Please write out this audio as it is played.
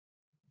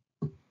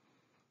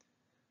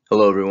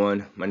Hello,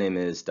 everyone. My name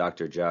is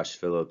Dr. Josh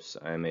Phillips.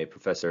 I'm a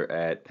professor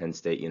at Penn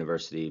State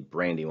University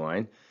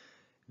Brandywine.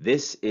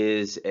 This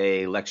is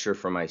a lecture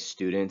for my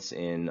students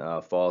in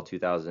fall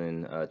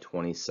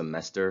 2020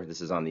 semester. This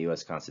is on the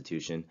U.S.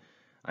 Constitution.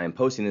 I am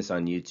posting this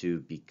on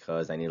YouTube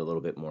because I need a little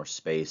bit more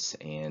space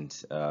and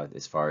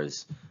as far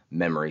as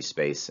memory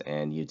space,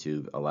 and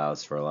YouTube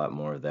allows for a lot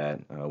more of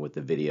that with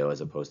the video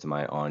as opposed to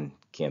my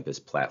on-campus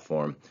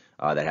platform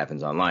that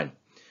happens online.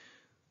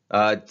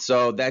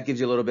 So that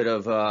gives you a little bit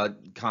of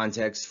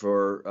context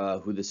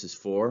for who this is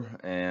for,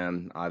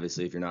 and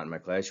obviously if you're not in my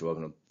class, you're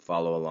welcome to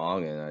follow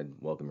along, and I'd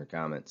welcome your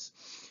comments.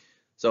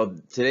 So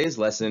today's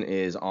lesson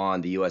is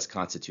on the U.S.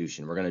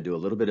 Constitution. We're going to do a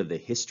little bit of the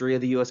history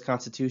of the U.S.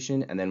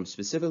 Constitution, and then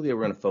specifically we're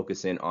going to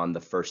focus in on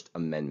the First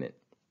Amendment.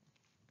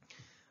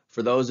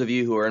 For those of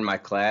you who are in my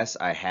class,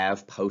 I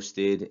have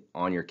posted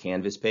on your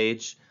Canvas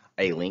page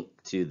a link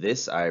to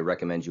this. I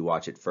recommend you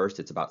watch it first.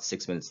 It's about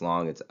 6 minutes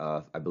long. It's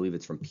I believe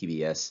it's from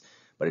PBS.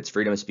 But it's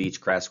Freedom of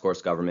Speech, Crash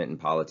Course Government and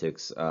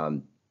Politics.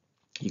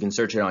 You can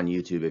search it on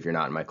YouTube if you're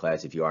not in my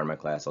class. If you are in my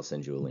class, I'll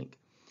send you a link.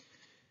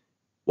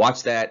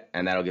 Watch that,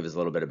 and that'll give us a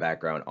little bit of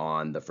background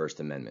on the First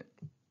Amendment.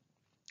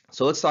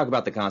 So let's talk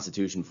about the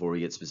Constitution before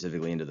we get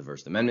specifically into the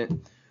First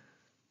Amendment.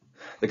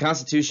 The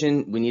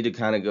Constitution, we need to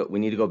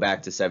go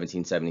back to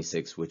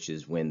 1776, which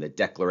is when the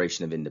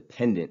Declaration of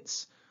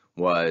Independence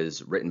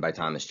was written by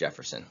Thomas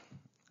Jefferson.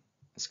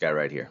 This guy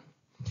right here.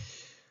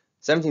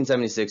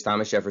 1776,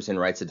 Thomas Jefferson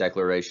writes a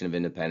Declaration of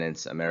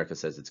Independence. America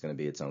says it's going to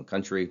be its own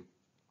country.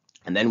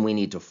 And then we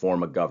need to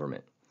form a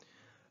government.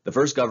 The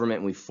first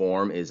government we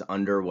form is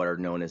under what are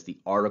known as the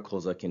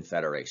Articles of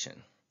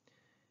Confederation.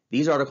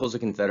 These Articles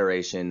of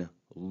Confederation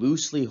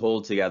loosely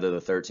hold together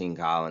the 13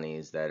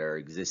 colonies that are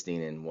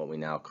existing in what we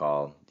now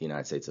call the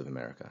United States of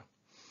America.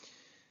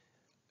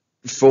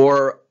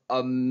 For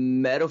a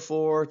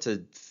metaphor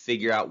to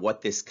figure out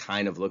what this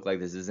kind of looked like,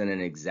 this isn't an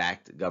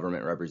exact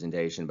government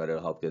representation, but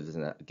it'll help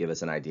give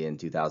us an idea in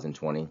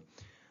 2020.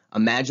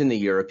 Imagine the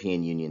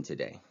European Union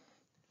today.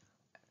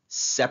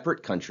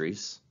 Separate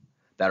countries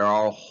that are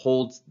all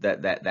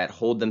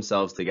hold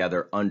themselves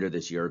together under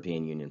this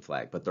European Union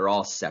flag, but they're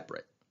all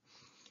separate.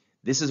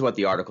 This is what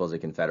the Articles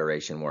of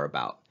Confederation were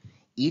about.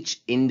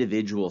 Each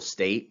individual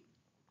state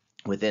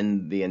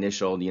within the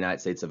initial United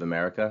States of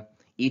America,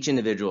 each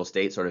individual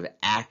state sort of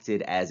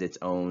acted as its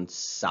own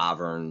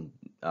sovereign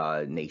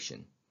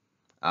nation.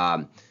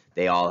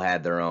 They all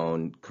had their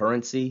own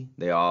currency.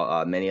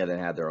 Many of them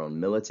had their own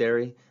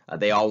military.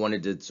 They all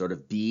wanted to sort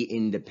of be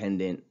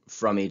independent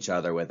from each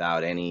other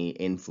without any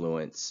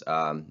influence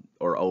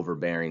or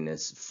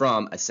overbearingness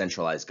from a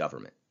centralized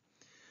government.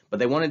 But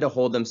they wanted to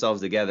hold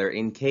themselves together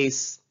in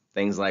case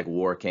things like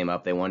war came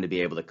up. They wanted to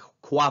be able to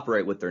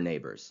cooperate with their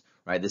neighbors,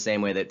 right? The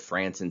same way that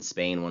France and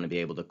Spain want to be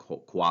able to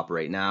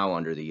cooperate now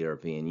under the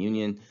European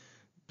Union.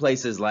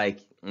 Places like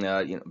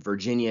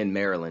Virginia and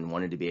Maryland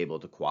wanted to be able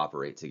to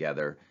cooperate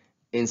together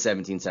in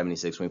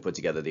 1776 when we put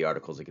together the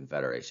Articles of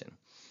Confederation.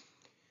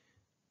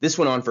 This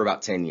went on for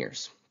about 10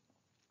 years.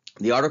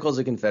 The Articles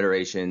of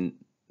Confederation,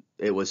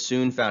 it was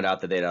soon found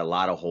out that they had a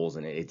lot of holes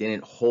in it. It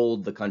didn't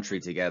hold the country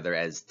together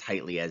as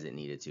tightly as it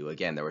needed to.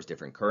 Again, there was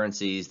different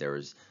currencies, there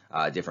was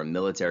different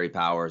military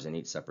powers in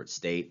each separate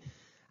state.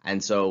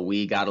 And so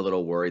we got a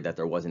little worried that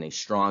there wasn't a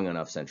strong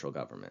enough central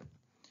government.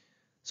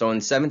 So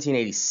in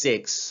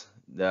 1786,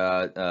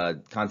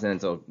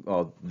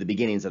 the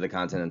beginnings of the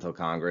Continental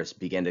Congress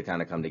began to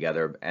kind of come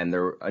together, and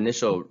their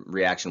initial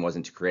reaction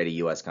wasn't to create a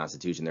U.S.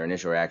 Constitution. Their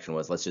initial reaction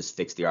was, let's just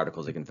fix the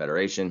Articles of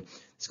Confederation.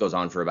 This goes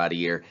on for about a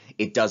year.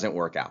 It doesn't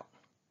work out.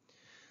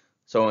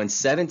 So in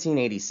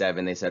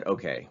 1787, they said,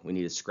 okay, we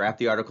need to scrap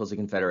the Articles of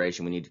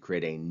Confederation. We need to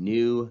create a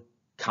new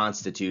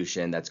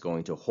Constitution that's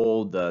going to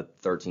hold the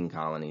 13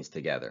 colonies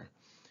together.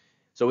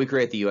 So we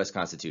create the U.S.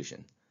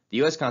 Constitution. The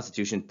U.S.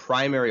 Constitution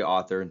primary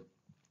author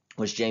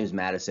was James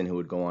Madison, who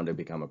would go on to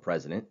become a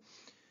president.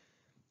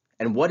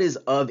 And what is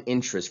of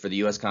interest for the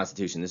U.S.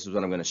 Constitution, this is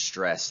what I'm going to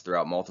stress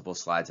throughout multiple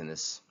slides in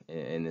this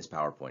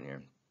PowerPoint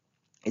here,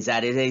 is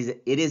that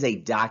it is a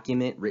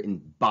document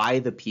written by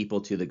the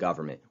people to the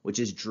government, which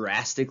is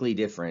drastically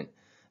different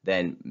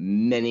than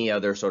many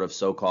other sort of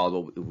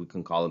so-called, what we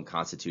can call them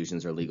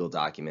constitutions or legal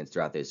documents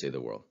throughout the history of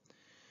the world.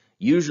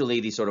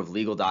 Usually these sort of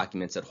legal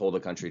documents that hold a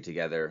country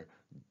together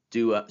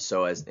do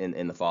so as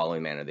in the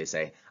following manner. They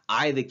say,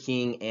 I, the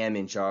king, am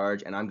in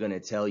charge, and I'm going to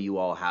tell you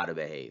all how to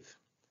behave.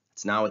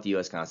 It's not what the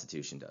U.S.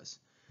 Constitution does.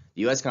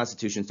 The U.S.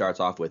 Constitution starts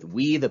off with,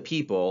 we, the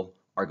people,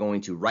 are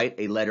going to write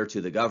a letter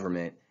to the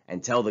government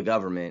and tell the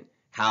government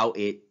how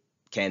it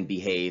can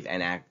behave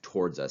and act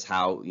towards us.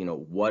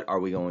 What are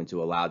we going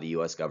to allow the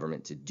U.S.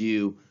 government to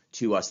do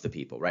to us, the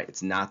people, right?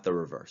 It's not the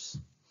reverse.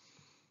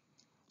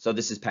 So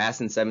this is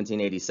passed in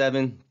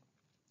 1787,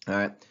 all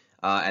right?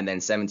 And then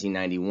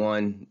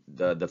 1791,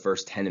 the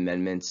first 10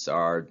 amendments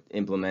are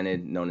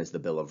implemented, known as the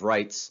Bill of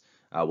Rights.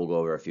 We'll go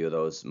over a few of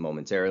those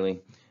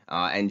momentarily.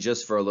 And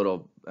just for a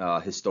little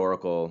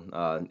historical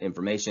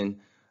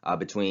information,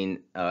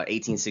 between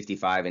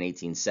 1865 and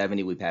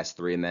 1870, we passed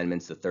 3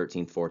 amendments, the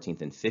 13th,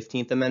 14th, and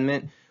 15th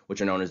Amendment, which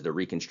are known as the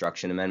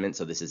Reconstruction Amendment.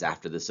 So this is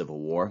after the Civil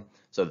War.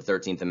 So the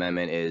 13th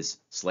Amendment is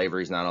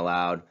slavery is not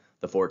allowed.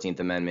 The 14th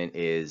Amendment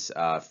is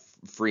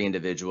free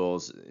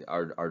individuals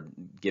are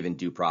given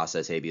due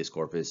process, habeas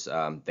corpus.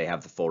 They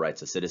have the full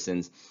rights of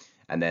citizens.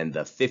 And then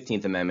the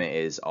 15th Amendment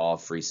is all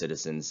free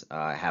citizens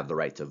have the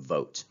right to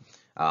vote.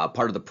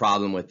 Part of the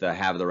problem with the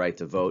have the right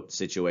to vote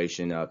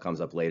situation comes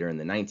up later in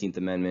the 19th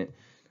Amendment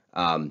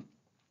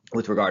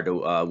with regard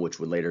to which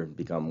would later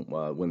become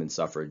women's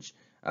suffrage,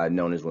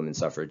 known as women's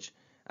suffrage,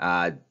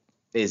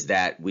 is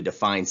that we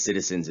define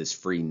citizens as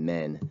free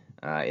men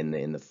in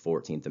the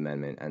 14th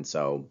Amendment, and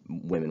so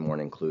women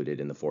weren't included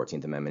in the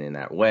 14th Amendment in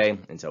that way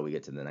until we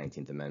get to the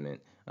 19th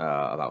Amendment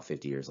about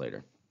 50 years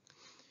later.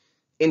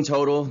 In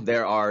total,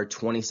 there are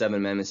 27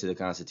 amendments to the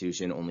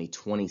Constitution. Only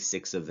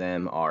 26 of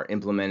them are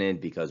implemented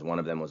because one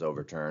of them was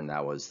overturned.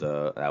 That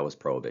was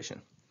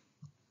prohibition.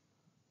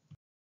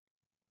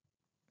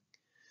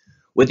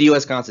 With the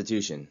U.S.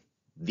 Constitution,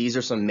 these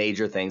are some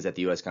major things that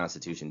the U.S.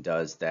 Constitution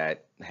does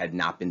that had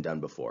not been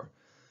done before.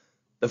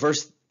 The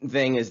first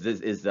thing is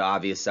the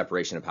obvious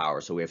separation of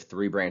powers. So we have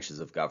 3 branches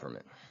of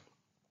government.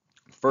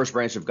 First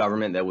branch of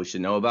government that we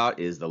should know about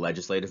is the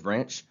legislative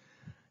branch.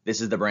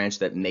 This is the branch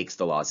that makes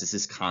the laws. This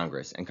is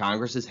Congress, and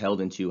Congress is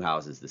held in 2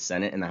 houses, the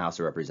Senate and the House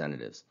of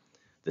Representatives.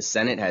 The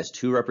Senate has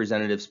 2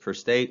 representatives per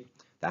state.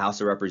 The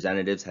House of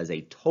Representatives has a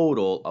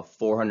total of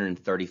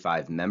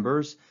 435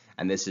 members,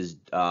 and this is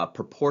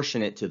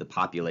proportionate to the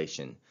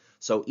population.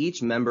 So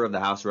each member of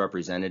the House of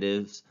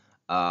Representatives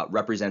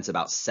represents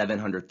about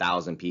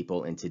 700,000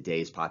 people in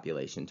today's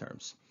population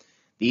terms.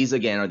 These,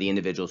 again, are the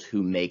individuals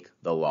who make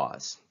the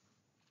laws.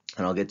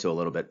 And I'll get to a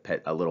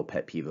little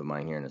pet peeve of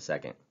mine here in a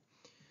second.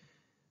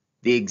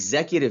 The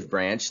executive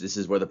branch, this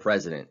is where the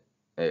president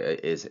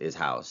is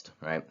housed,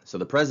 right? So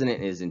the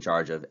president is in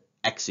charge of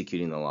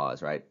executing the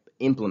laws, right?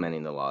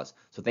 Implementing the laws.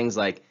 So things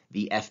like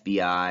the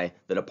FBI,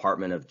 the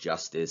Department of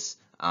Justice,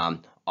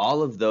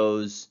 all of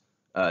those,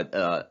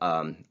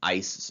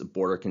 ICE,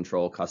 Border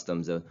Control,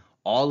 Customs,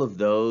 all of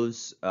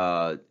those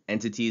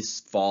entities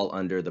fall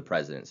under the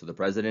president. So the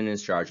president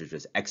is in charge of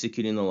just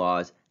executing the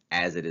laws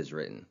as it is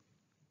written.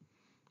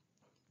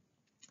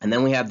 And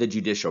then we have the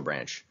judicial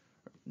branch.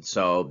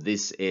 So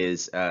this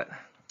is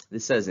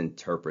this says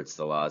interprets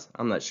the laws.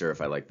 I'm not sure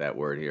if I like that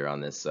word here on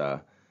this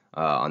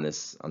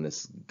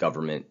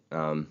government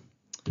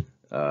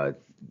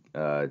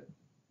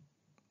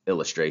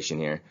illustration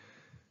here.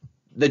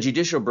 The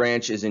judicial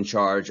branch is in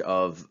charge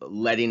of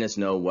letting us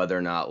know whether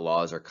or not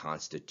laws are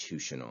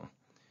constitutional.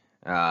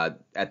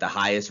 At the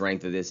highest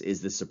rank of this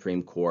is the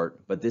Supreme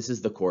Court, but this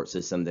is the court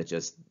system that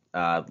just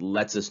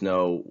lets us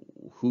know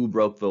who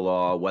broke the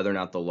law, whether or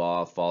not the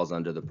law falls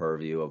under the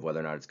purview of whether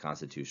or not it's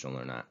constitutional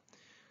or not.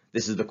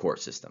 This is the court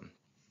system.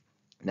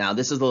 Now,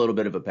 this is a little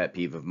bit of a pet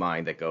peeve of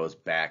mine that goes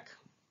back,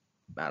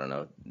 I don't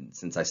know,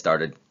 since I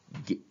started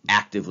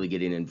actively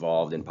getting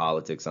involved in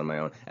politics on my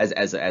own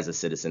as a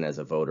citizen, as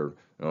a voter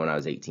when I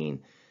was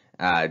 18.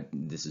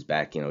 This is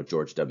back,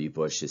 George W.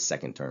 Bush, his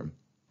second term.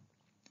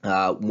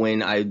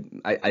 When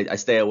I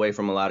stay away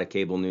from a lot of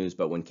cable news,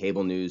 but when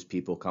cable news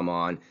people come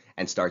on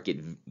and start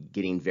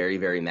getting very,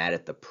 very mad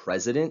at the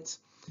president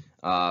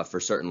for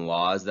certain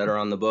laws that are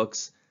on the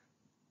books,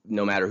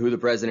 no matter who the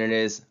president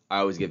is, I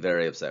always get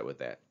very upset with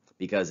that,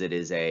 because it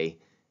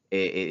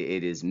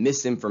is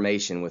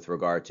misinformation with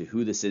regard to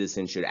who the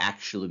citizen should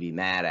actually be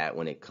mad at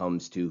when it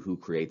comes to who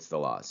creates the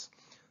laws.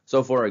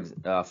 So for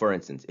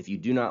instance, if you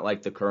do not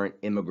like the current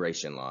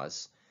immigration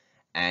laws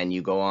and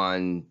you go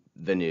on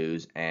the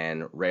news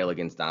and rail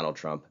against Donald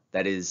Trump,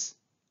 that is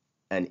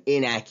an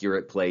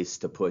inaccurate place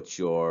to put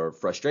your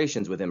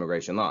frustrations with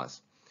immigration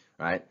laws,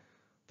 right?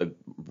 The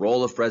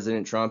role of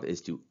President Trump is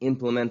to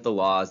implement the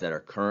laws that are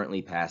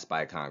currently passed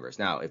by Congress.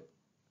 Now, if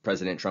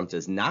President Trump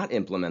does not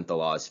implement the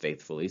laws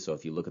faithfully, so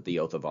if you look at the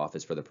oath of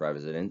office for the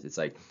president, it's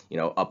like,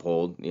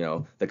 uphold,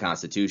 the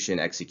Constitution,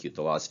 execute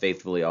the laws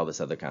faithfully, all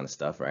this other kind of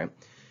stuff, right?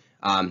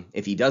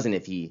 If he doesn't,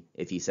 if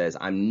he says,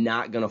 I'm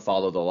not going to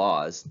follow the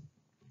laws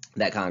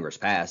that Congress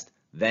passed,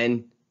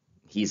 then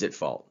he's at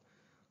fault.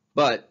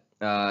 But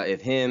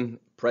if him,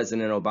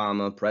 President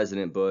Obama,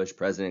 President Bush,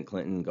 President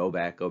Clinton, go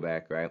back,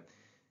 right?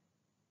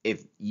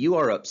 If you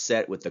are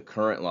upset with the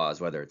current laws,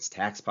 whether it's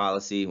tax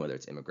policy, whether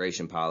it's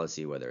immigration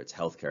policy, whether it's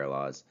healthcare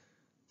laws,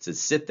 to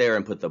sit there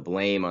and put the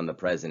blame on the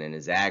president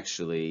is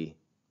actually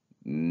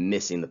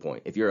missing the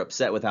point. If you're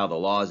upset with how the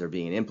laws are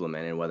being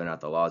implemented and whether or not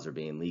the laws are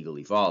being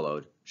legally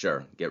followed,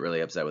 sure, get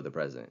really upset with the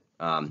president.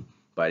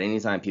 But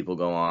anytime people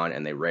go on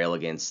and they rail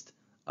against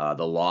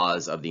the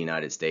laws of the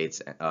United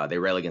States, they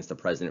rail against the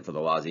president for the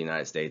laws of the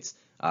United States,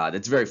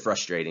 that's very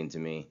frustrating to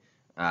me,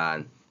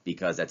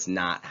 because that's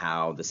not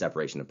how the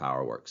separation of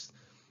power works.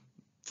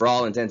 For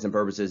all intents and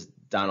purposes,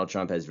 Donald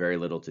Trump has very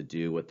little to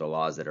do with the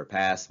laws that are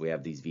passed. We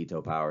have these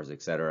veto powers,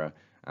 etc.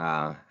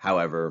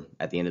 However,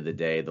 at the end of the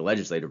day, the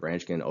legislative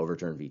branch can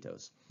overturn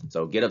vetoes.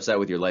 So get upset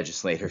with your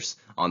legislators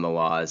on the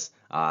laws.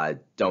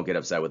 Don't get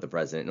upset with the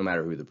president, no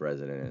matter who the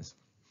president is.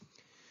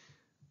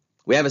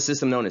 We have a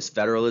system known as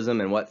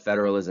federalism, and what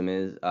federalism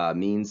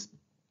means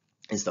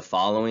is the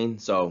following.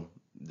 So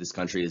this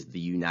country is the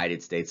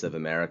United States of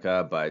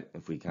America, but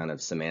if we kind of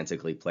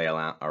semantically play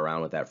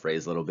around with that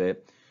phrase a little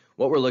bit,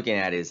 what we're looking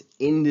at is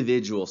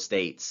individual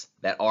states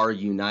that are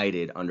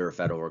united under a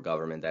federal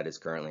government that is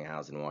currently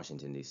housed in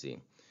Washington, D.C.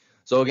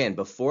 So again,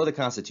 before the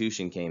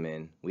Constitution came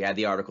in, we had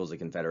the Articles of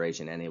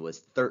Confederation, and it was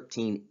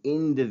 13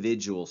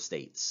 individual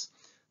states,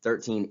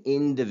 13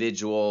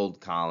 individual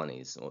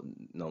colonies, well,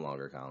 no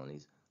longer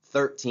colonies,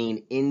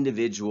 13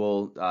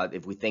 individual,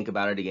 if we think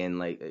about it again,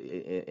 like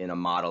in a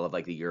model of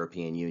like the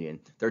European Union,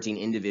 13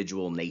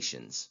 individual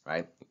nations,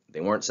 right? They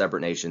weren't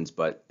separate nations,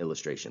 but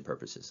illustration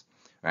purposes,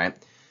 right?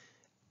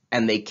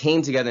 And they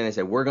came together and they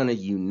said, we're going to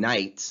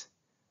unite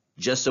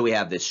just so we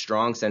have this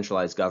strong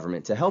centralized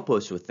government to help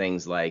us with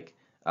things like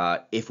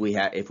if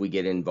we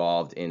get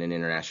involved in an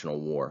international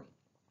war.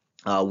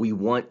 We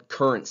want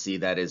currency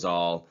that is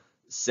all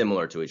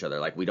similar to each other.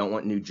 Like we don't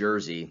want New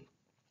Jersey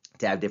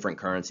to have different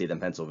currency than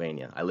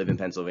Pennsylvania. I live in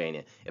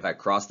Pennsylvania. If I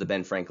cross the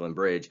Ben Franklin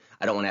Bridge,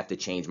 I don't want to have to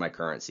change my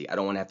currency. I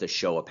don't want to have to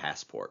show a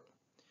passport,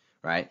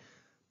 right?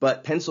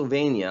 But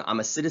Pennsylvania, I'm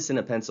a citizen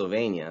of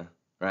Pennsylvania,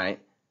 right?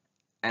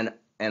 And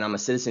I'm a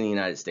citizen of the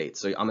United States.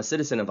 So I'm a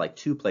citizen of like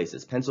two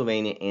places,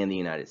 Pennsylvania and the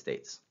United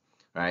States,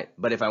 right?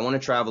 But if I want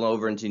to travel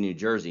over into New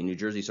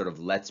Jersey sort of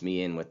lets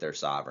me in with their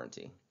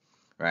sovereignty,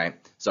 right?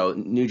 So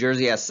New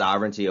Jersey has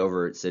sovereignty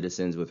over its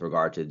citizens with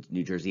regard to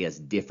New Jersey has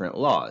different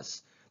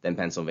laws than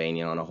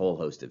Pennsylvania on a whole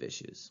host of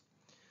issues.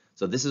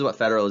 So this is what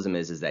federalism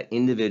is that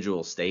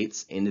individual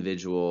states,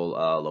 individual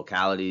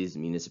localities,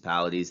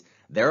 municipalities,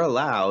 they're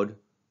allowed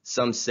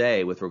some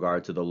say with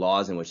regard to the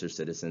laws in which their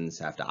citizens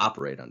have to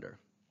operate under.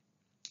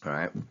 All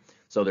right.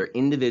 So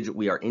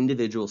we are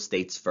individual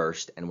states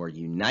first, and we're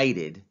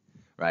united,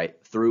 right,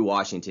 through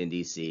Washington,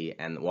 D.C.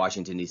 And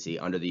Washington, D.C.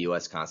 under the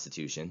U.S.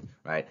 Constitution,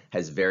 right,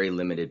 has very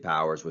limited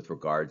powers with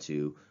regard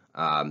to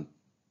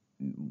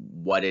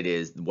what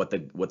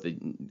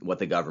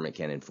the government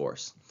can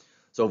enforce.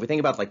 So if we think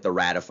about like the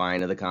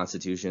ratifying of the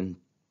Constitution,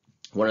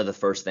 one of the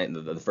first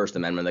the First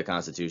Amendment of the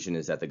Constitution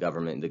is that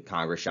the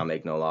Congress shall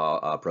make no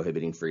law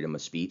prohibiting freedom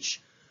of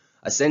speech.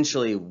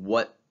 Essentially,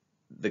 what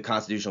the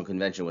Constitutional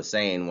Convention was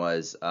saying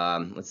was,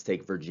 let's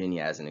take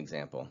Virginia as an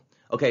example.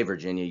 Okay,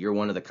 Virginia, you're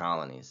one of the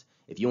colonies.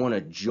 If you want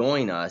to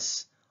join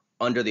us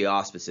under the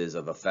auspices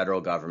of a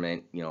federal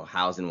government,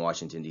 housed in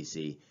Washington,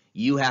 D.C.,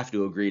 you have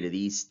to agree to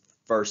these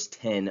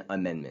first 10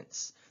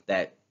 amendments.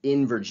 That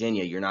in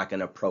Virginia, you're not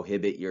going to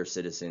prohibit your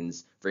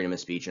citizens' freedom of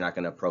speech. You're not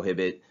going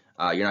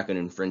to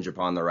infringe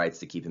upon the rights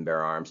to keep and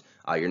bear arms.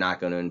 You're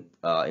not going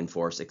to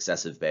enforce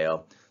excessive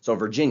bail. So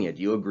Virginia,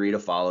 do you agree to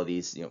follow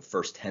these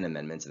first 10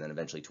 amendments and then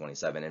eventually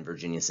 27? And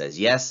Virginia says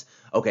yes.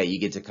 Okay, you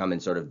get to come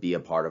and sort of be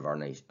a part of our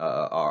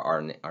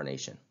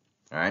nation.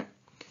 All right.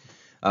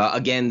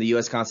 Again, the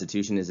U.S.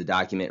 Constitution is a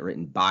document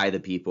written by the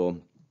people,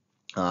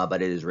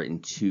 but it is written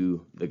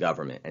to the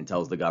government and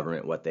tells the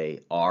government what they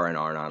are and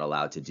are not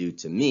allowed to do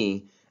to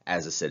me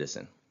as a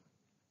citizen.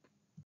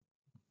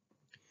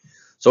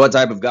 So what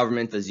type of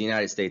government does the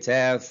United States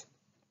have?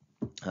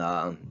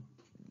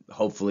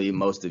 Hopefully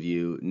most of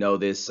you know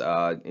this.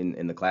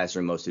 In the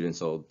classroom, most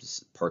students will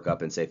perk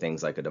up and say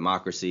things like a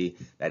democracy.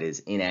 That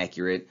is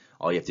inaccurate.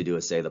 All you have to do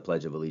is say the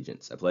Pledge of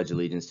Allegiance. I pledge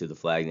allegiance to the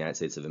flag of the United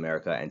States of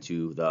America and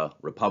to the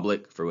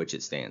republic for which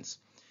it stands.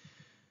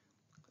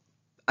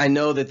 I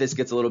know that this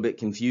gets a little bit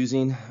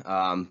confusing,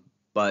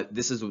 but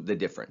this is the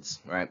difference,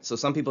 right? So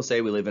some people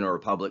say we live in a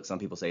republic. Some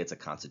people say it's a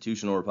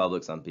constitutional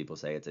republic. Some people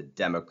say it's a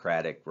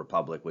democratic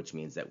republic, which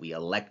means that we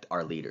elect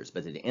our leaders.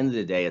 But at the end of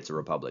the day, it's a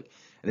republic.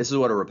 And this is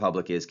what a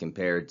republic is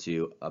compared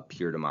to a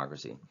pure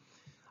democracy.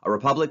 A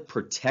republic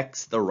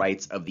protects the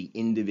rights of the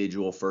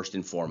individual first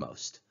and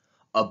foremost,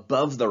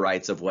 above the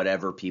rights of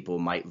whatever people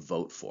might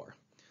vote for.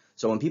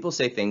 So when people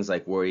say things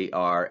like we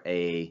are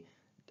a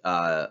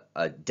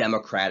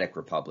democratic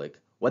republic,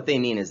 what they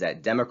mean is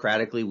that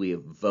democratically we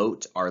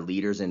vote our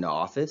leaders into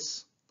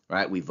office,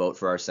 right? We vote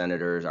for our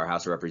senators, our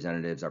House of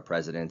Representatives, our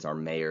presidents, our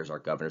mayors, our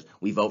governors.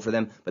 We vote for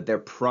them, but their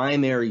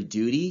primary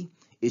duty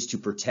is to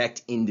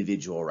protect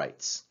individual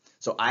rights.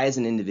 So I, as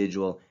an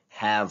individual,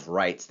 have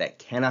rights that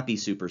cannot be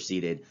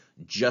superseded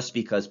just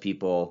because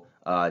people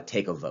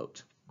take a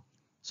vote.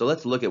 So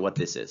let's look at what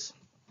this is,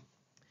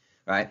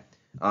 right?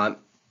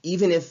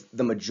 Even if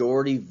the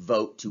majority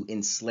vote to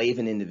enslave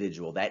an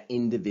individual, that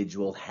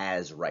individual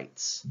has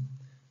rights.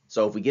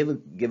 So if we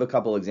give a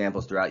couple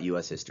examples throughout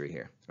U.S. history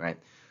here, right?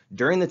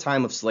 During the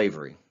time of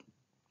slavery,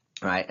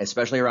 right,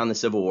 especially around the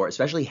Civil War,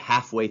 especially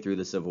halfway through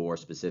the Civil War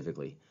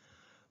specifically,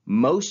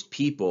 most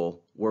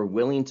people were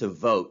willing to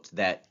vote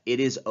that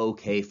it is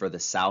okay for the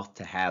South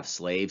to have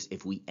slaves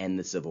if we end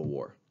the Civil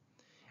War.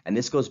 And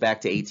this goes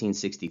back to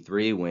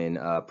 1863 when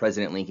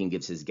President Lincoln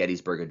gives his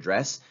Gettysburg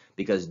Address,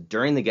 because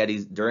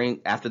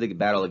after the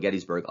Battle of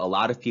Gettysburg, a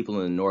lot of people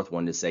in the North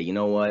wanted to say, you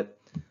know what?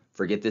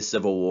 Forget this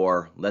Civil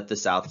War. Let the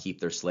South keep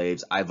their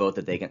slaves. I vote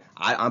that they can.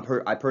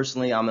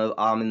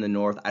 I'm in the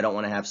North. I don't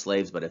want to have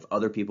slaves, but if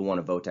other people want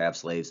to vote to have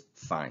slaves,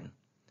 fine.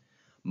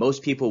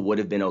 Most people would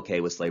have been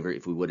okay with slavery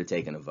if we would have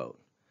taken a vote.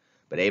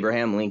 But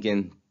Abraham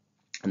Lincoln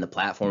and the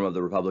platform of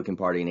the Republican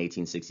Party in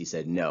 1860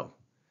 said, no,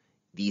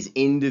 These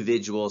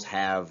individuals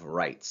have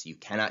rights. You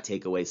cannot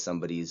take away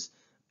somebody's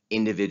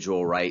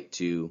individual right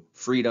to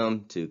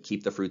freedom, to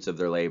keep the fruits of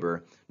their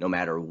labor, no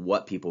matter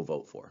what people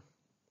vote for.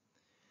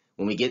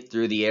 When we get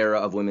through the era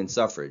of women's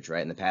suffrage,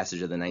 right, and the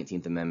passage of the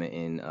 19th Amendment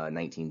in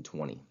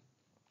 1920,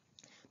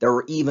 there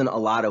were even a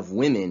lot of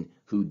women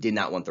who did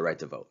not want the right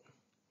to vote.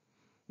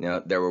 You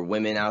know, there were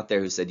women out there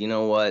who said, you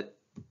know what,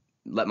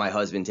 let my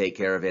husband take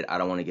care of it. I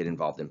don't want to get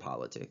involved in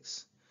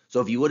politics. So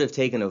if you would have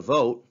taken a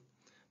vote,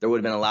 there would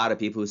have been a lot of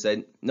people who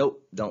said,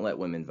 nope, don't let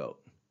women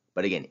vote.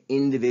 But again,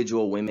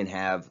 individual women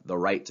have the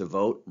right to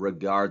vote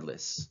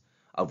regardless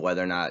of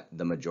whether or not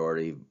the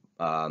majority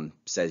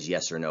says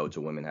yes or no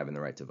to women having the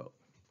right to vote.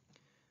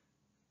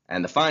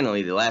 And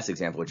finally, the last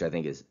example, which I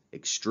think is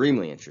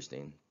extremely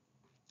interesting,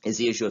 is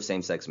the issue of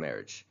same-sex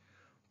marriage.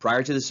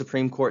 Prior to the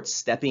Supreme Court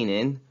stepping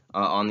in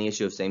on the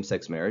issue of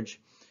same-sex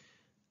marriage,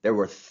 there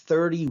were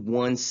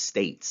 31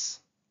 states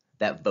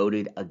that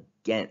voted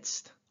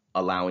against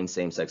allowing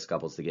same-sex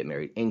couples to get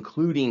married,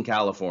 including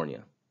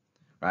California,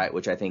 right?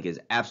 Which I think is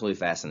absolutely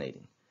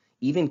fascinating.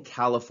 Even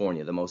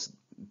California,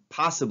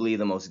 possibly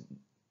the most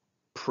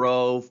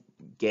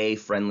pro-gay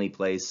friendly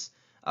place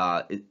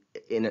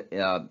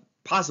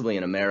possibly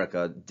in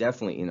America,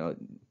 definitely,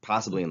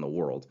 possibly in the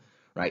world,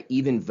 right?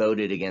 Even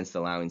voted against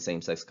allowing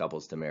same-sex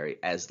couples to marry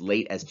as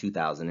late as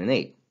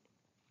 2008.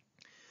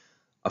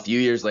 A few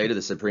years later,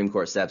 the Supreme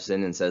Court steps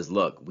in and says,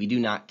 look, we do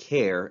not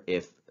care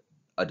if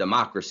a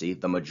democracy,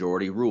 the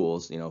majority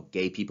rules,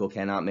 gay people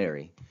cannot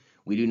marry.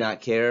 We do not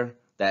care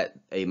that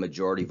a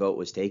majority vote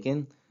was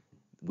taken.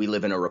 We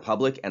live in a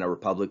republic, and a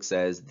republic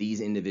says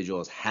these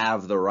individuals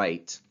have the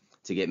right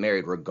to get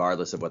married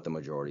regardless of what the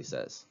majority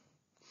says.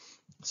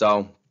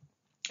 So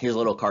here's a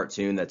little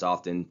cartoon that's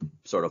often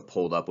sort of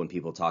pulled up when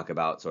people talk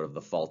about sort of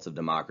the faults of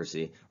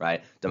democracy,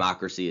 right?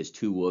 Democracy is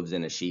two wolves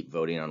and a sheep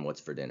voting on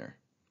what's for dinner,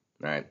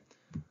 right?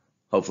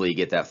 Hopefully you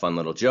get that fun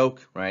little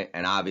joke, right?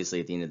 And obviously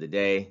at the end of the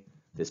day,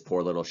 this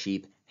poor little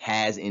sheep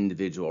has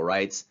individual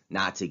rights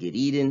not to get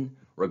eaten,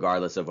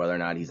 regardless of whether or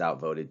not he's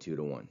outvoted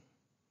 2-1, all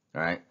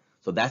right?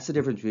 So that's the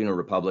difference between a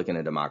republic and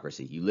a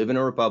democracy. You live in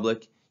a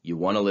republic, you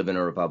want to live in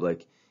a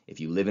republic. If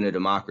you live in a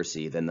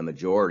democracy, then the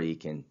majority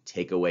can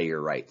take away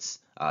your rights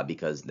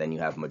because then you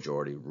have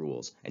majority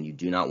rules, and you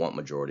do not want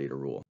majority to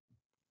rule.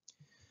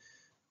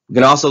 We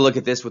can also look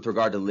at this with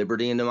regard to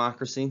liberty and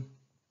democracy.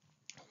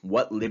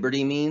 What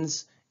liberty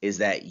means is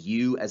that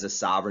you as a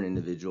sovereign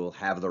individual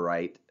have the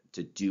right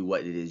to do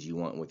what it is you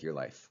want with your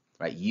life,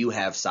 right? You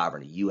have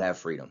sovereignty, you have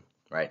freedom,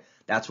 right?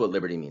 That's what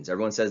liberty means.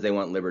 Everyone says they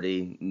want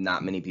liberty.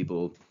 Not many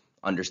people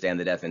understand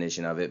the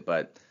definition of it,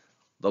 but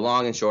the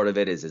long and short of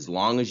it is as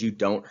long as you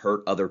don't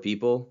hurt other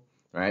people,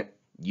 right,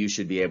 you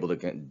should be able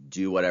to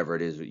do whatever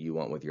it is that you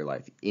want with your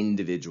life.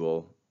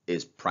 Individual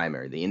is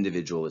primary. The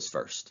individual is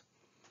first.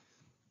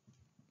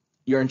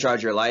 You're in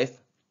charge of your life,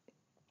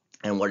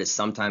 and what is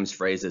sometimes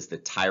phrased as the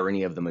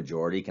tyranny of the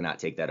majority cannot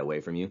take that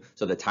away from you.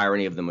 So the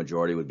tyranny of the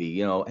majority would be,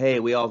 hey,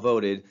 we all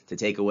voted to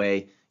take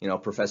away,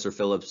 Professor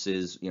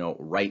Phillips's,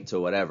 right to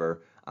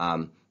whatever.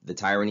 The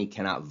tyranny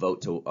cannot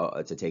vote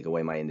to take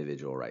away my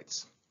individual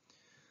rights.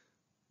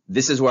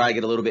 This is where I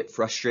get a little bit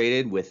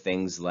frustrated with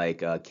things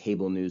like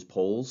cable news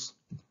polls,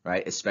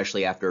 right?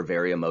 Especially after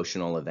very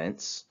emotional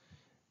events,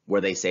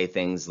 where they say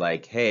things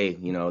like, hey,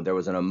 there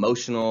was an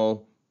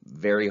emotional,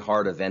 very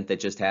hard event that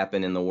just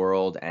happened in the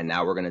world, and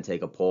now we're going to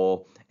take a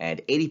poll,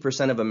 and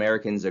 80% of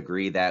Americans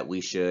agree that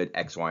we should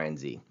X, Y, and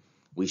Z.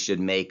 We should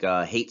make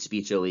hate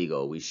speech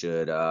illegal. We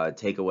should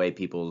take away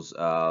people's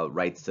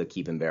rights to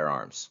keep and bear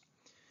arms.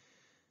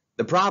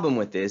 The problem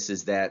with this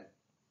is that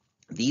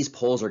these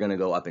polls are going to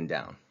go up and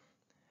down.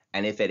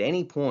 And if at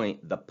any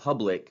point the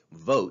public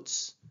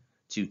votes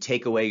to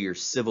take away your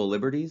civil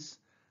liberties,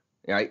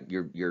 right,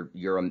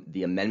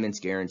 the amendments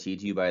guaranteed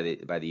to you by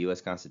the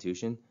U.S.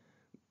 Constitution,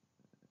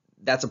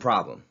 that's a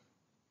problem,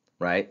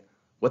 right?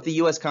 What the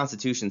U.S.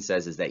 Constitution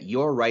says is that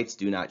your rights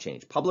do not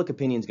change. Public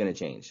opinion is going to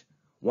change.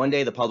 One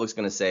day the public's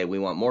going to say we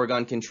want more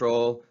gun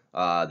control.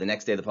 The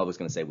next day the public's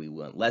going to say we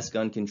want less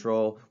gun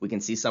control. We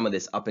can see some of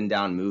this up and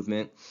down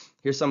movement.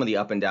 Here's some of the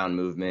up and down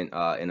movement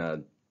in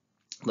a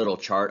little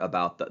chart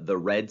about the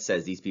red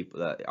says these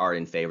people are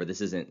in favor. This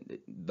isn't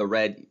the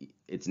red.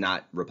 It's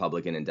not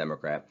Republican and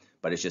Democrat,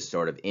 but it's just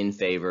sort of in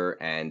favor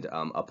and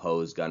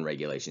oppose gun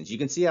regulations. You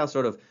can see how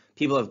sort of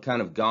people have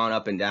kind of gone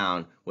up and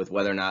down with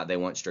whether or not they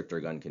want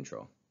stricter gun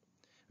control,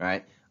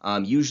 right?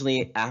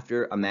 Usually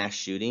after a mass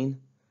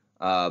shooting,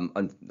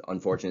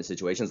 unfortunate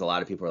situations, a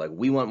lot of people are like,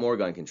 we want more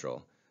gun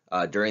control.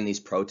 During these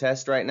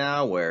protests right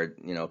now where,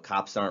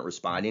 cops aren't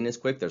responding as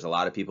quick, there's a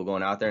lot of people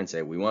going out there and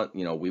say, we want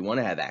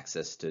to have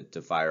access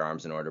to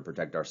firearms in order to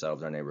protect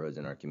ourselves, our neighborhoods,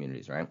 and our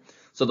communities, right?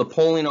 So the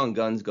polling on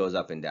guns goes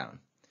up and down.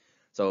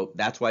 So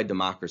that's why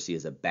democracy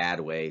is a bad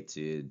way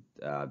to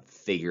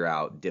figure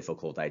out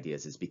difficult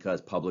ideas, is because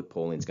public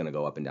polling is going to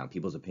go up and down.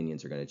 People's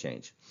opinions are going to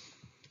change,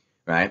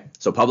 right?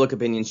 So public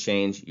opinions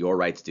change, your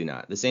rights do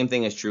not. The same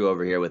thing is true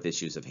over here with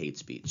issues of hate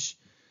speech.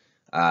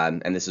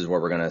 And this is where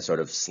we're going to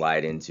sort of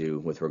slide into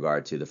with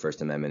regard to the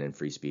First Amendment and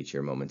free speech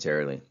here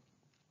momentarily.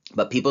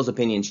 But people's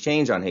opinions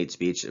change on hate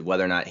speech,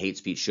 whether or not hate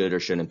speech should or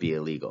shouldn't be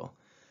illegal.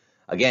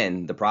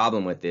 Again, the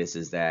problem with this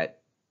is that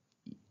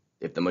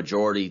if the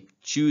majority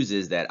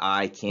chooses that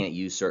I can't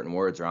use certain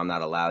words or I'm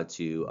not allowed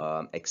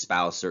to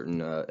espouse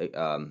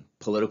certain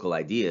political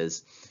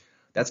ideas,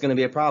 that's going to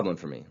be a problem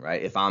for me,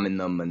 right? If I'm in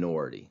the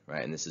minority,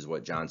 right? And this is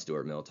what John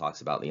Stuart Mill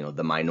talks about,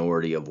 the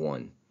minority of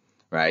one,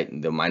 right?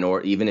 The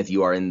minority, even if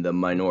you are in the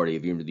minority,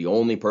 if you're the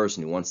only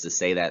person who wants to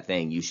say that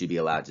thing, you should be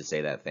allowed to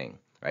say that thing,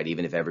 right?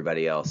 Even if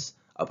everybody else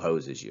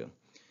opposes you.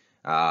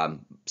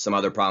 Some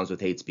other problems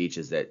with hate speech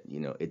is that,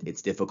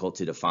 it's difficult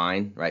to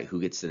define, right?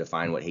 Who gets to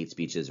define what hate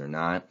speech is or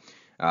not,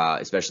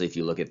 especially if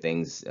you look at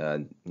things,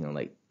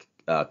 like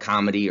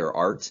comedy or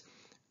art.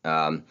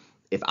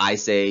 If I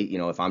say,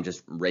 if I'm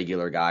just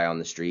regular guy on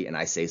the street and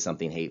I say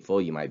something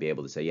hateful, you might be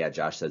able to say, yeah,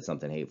 Josh said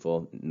something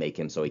hateful, make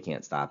him so he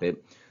can't stop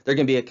it. There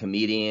can be a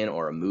comedian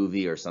or a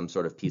movie or some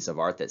sort of piece of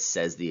art that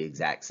says the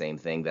exact same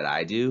thing that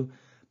I do.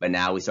 But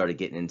now we started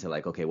getting into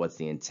like, okay, what's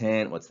the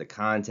intent? What's the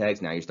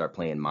context? Now you start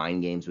playing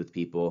mind games with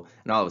people.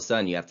 And all of a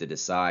sudden you have to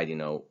decide,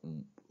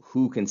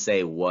 who can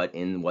say what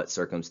in what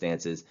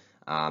circumstances.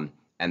 And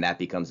that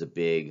becomes a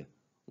big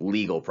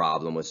legal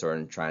problem with sort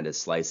of trying to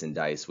slice and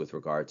dice with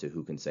regard to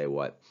who can say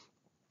what.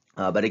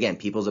 But again,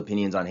 people's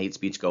opinions on hate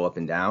speech go up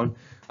and down.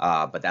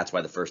 But that's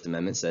why the First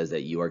Amendment says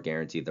that you are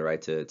guaranteed the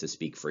right to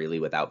speak freely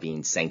without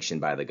being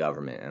sanctioned by the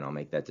government. And I'll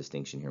make that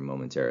distinction here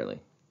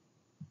momentarily.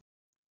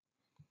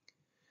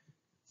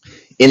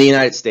 In the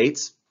United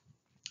States,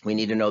 we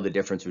need to know the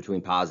difference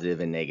between positive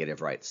and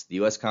negative rights. The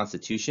U.S.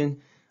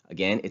 Constitution,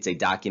 again, it's a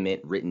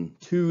document written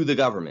to the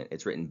government.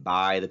 It's written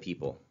by the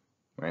people,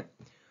 right?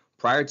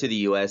 Prior to the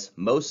U.S.,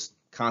 most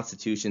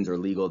constitutions or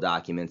legal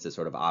documents that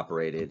sort of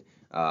operated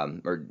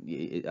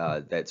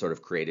that sort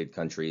of created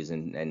countries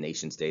and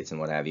nation states and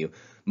what have you,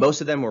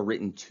 most of them were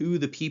written to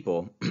the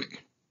people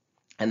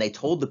and they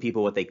told the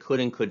people what they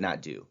could and could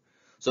not do.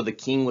 So the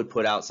king would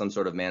put out some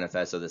sort of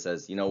manifesto that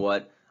says, you know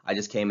what, I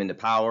just came into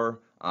power.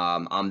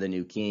 I'm the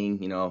new king.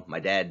 My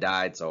dad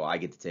died, so I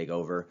get to take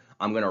over.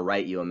 I'm going to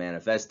write you a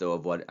manifesto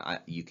of what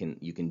you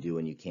can do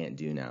and you can't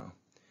do now.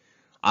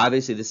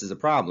 Obviously, this is a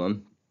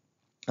problem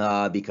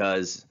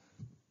because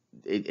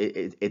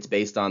it's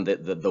based on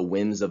the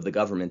whims of the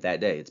government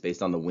that day. It's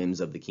based on the whims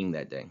of the king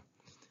that day.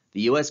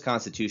 The U.S.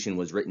 Constitution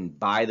was written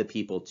by the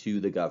people to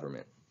the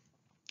government.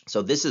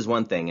 So this is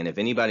one thing, and if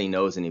anybody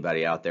knows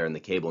anybody out there in the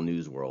cable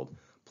news world,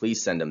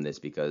 please send them this,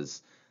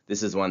 because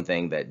this is one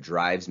thing that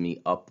drives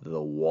me up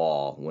the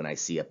wall when I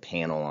see a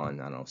panel on,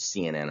 I don't know,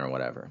 CNN or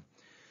whatever.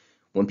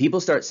 When people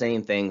start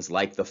saying things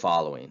like the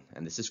following,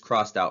 and this is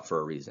crossed out for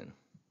a reason.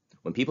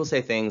 When people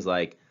say things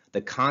like,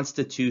 the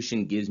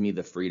Constitution gives me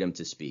the freedom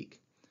to speak,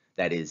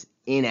 that is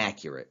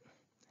inaccurate.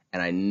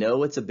 And I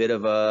know it's a bit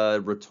of a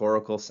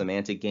rhetorical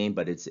semantic game,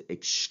 but it's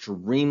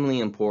extremely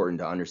important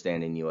to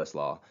understand in U.S.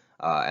 law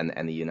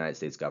and the United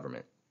States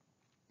government.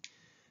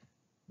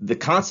 The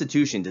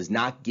Constitution does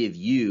not give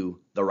you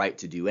the right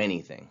to do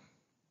anything.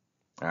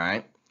 All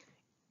right?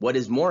 What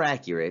is more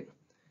accurate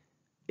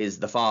is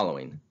the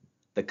following.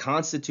 The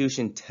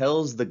Constitution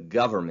tells the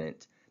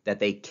government that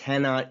they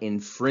cannot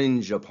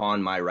infringe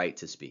upon my right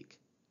to speak.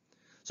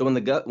 So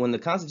when the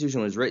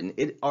Constitution was written,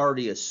 it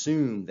already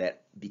assumed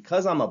that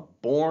because I'm a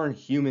born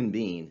human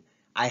being,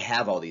 I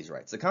have all these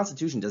rights. The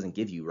Constitution doesn't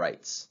give you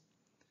rights,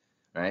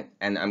 right?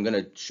 And I'm going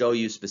to show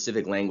you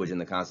specific language in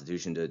the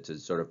Constitution to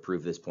sort of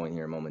prove this point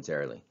here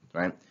momentarily,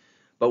 right?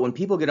 But when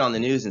people get on the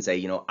news and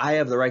say, I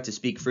have the right to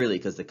speak freely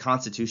because the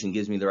Constitution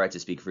gives me the right to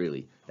speak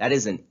freely, that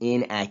is an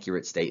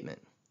inaccurate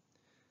statement.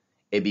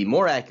 It'd be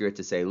more accurate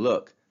to say,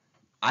 look,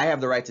 I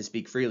have the right to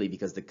speak freely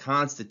because the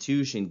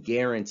Constitution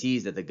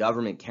guarantees that the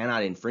government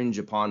cannot infringe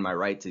upon my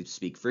right to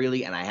speak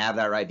freely, and I have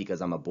that right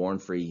because I'm a born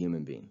free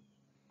human being.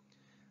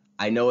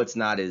 I know it's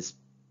not as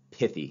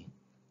pithy,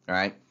 all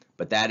right?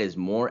 But that is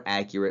more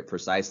accurate,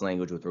 precise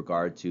language with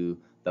regard to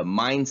the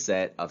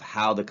mindset of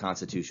how the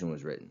Constitution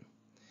was written.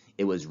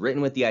 It was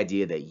written with the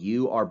idea that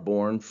you are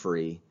born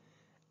free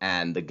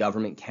and the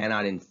government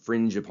cannot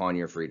infringe upon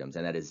your freedoms.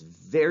 And that is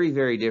very,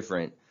 very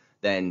different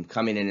than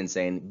coming in and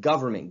saying,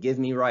 government, give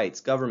me rights.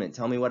 Government,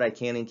 tell me what I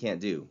can and can't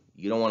do.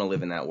 You don't want to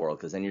live in that world,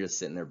 because then you're just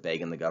sitting there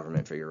begging the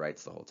government for your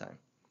rights the whole time.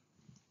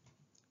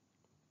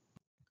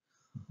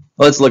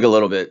 Let's look a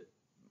little bit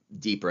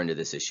deeper into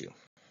this issue.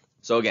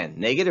 So again,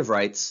 negative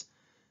rights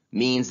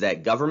means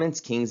that governments,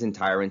 kings, and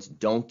tyrants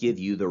don't give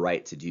you the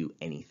right to do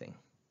anything.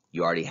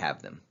 You already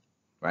have them,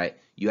 right?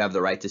 You have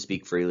the right to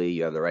speak freely.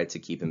 You have the right to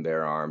keep and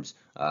bear arms.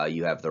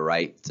 You have the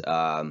right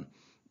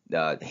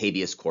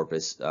habeas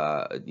corpus,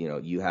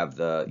 you have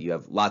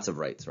lots of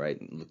rights, right?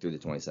 Look through the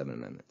 27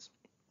 amendments.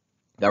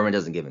 Government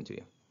doesn't give them to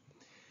you.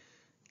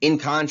 In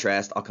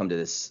contrast, I'll come to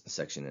this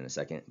section in a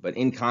second, but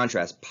in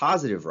contrast,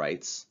 positive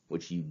rights,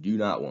 which you do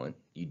not want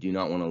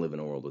to live in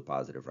a world with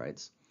positive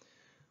rights,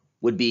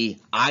 would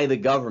be, I, the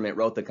government,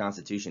 wrote the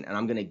Constitution, and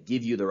I'm going to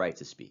give you the right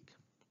to speak.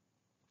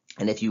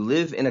 And if you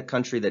live in a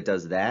country that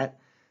does that,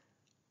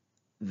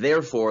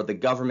 therefore, the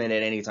government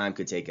at any time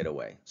could take it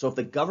away. So if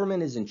the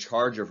government is in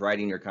charge of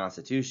writing your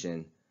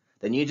Constitution,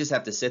 then you just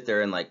have to sit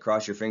there and like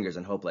cross your fingers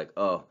and hope like,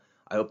 oh,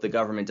 I hope the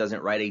government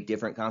doesn't write a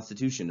different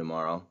constitution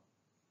tomorrow.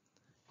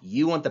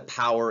 You want the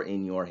power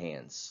in your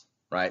hands,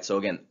 right? So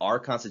again, our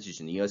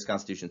Constitution, the U.S.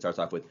 Constitution starts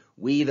off with,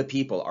 we the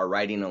people are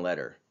writing a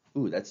letter.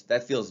 Ooh, that's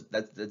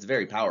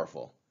very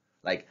powerful.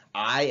 Like,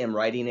 I am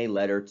writing a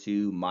letter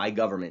to my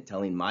government,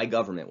 telling my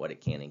government what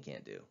it can and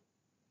can't do.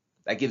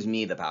 That gives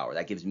me the power.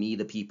 That gives me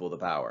the people the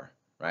power,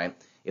 right?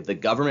 If the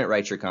government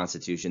writes your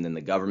Constitution, then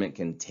the government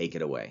can take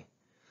it away.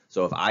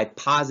 So if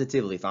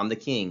I'm the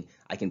king,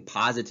 I can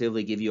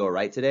positively give you a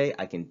right today,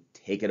 I can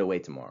take it away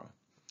tomorrow.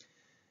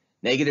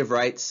 Negative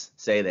rights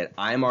say that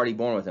I'm already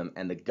born with them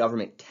and the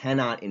government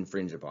cannot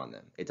infringe upon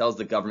them. It tells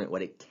the government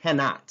what it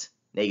cannot,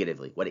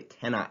 negatively, what it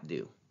cannot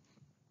do.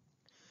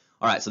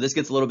 All right, so this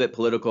gets a little bit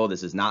political.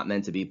 This is not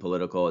meant to be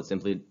political. It's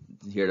simply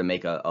here to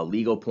make a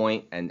legal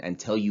point and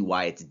tell you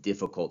why it's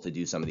difficult to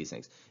do some of these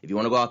things. If you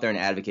want to go out there and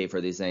advocate for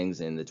these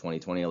things in the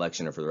 2020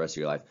 election or for the rest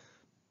of your life,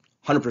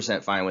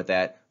 100% fine with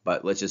that,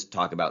 but let's just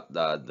talk about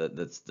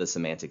the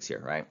semantics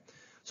here, right?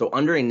 So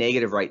under a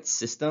negative rights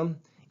system,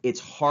 it's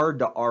hard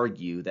to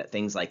argue that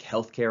things like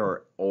healthcare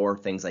or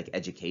things like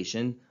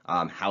education,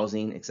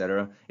 housing,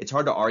 etc. It's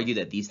hard to argue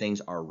that these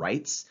things are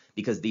rights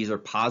because these are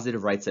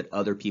positive rights that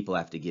other people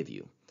have to give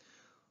you.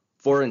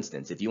 For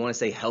instance, if you want to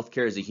say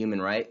healthcare is a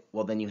human right,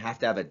 well, then you have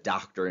to have a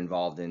doctor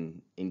involved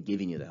in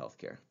giving you the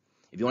healthcare.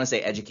 If you want to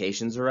say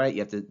education's a right,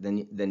 you have to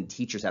then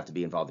teachers have to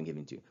be involved in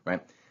giving it to you,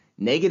 right?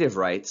 Negative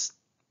rights,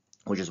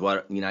 which is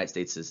what the United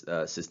States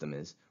system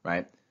is,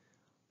 right?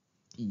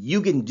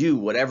 You can do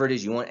whatever it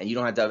is you want and you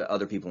don't have to have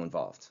other people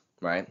involved,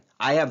 right?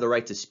 I have the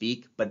right to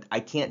speak, but I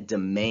can't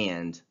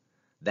demand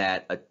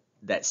that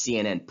that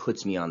CNN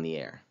puts me on the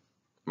air,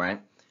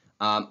 right?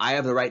 I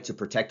have the right to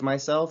protect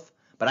myself,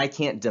 but I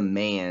can't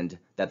demand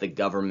that the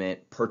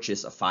government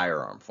purchase a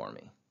firearm for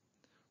me,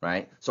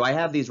 right? So I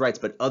have these rights,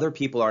 but other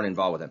people aren't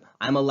involved with them.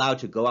 I'm allowed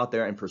to go out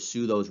there and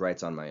pursue those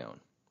rights on my own,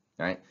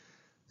 right?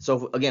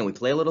 So again, we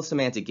play a little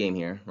semantic game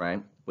here,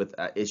 right, with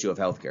issue of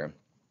healthcare.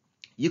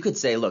 You could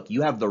say, look,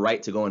 you have the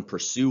right to go and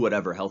pursue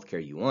whatever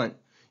healthcare you want.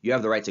 You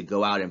have the right to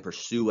go out and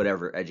pursue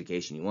whatever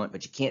education you want,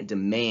 but you can't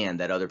demand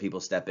that other people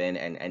step in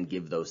and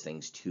give those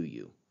things to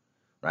you,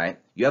 right?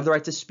 You have the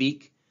right to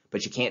speak,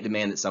 but you can't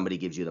demand that somebody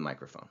gives you the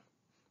microphone,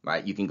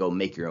 right? You can go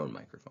make your own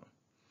microphone,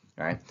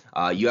 all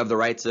right? You have the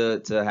right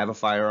to have a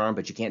firearm,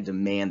 but you can't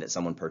demand that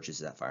someone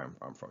purchases that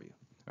firearm for you,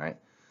 right?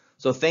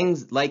 So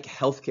things like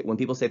healthcare, when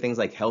people say things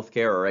like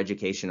healthcare or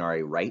education are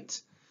a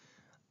right,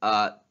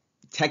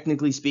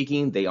 technically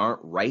speaking, they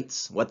aren't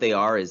rights. What they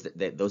are is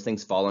that those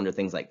things fall under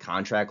things like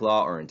contract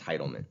law or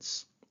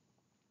entitlements.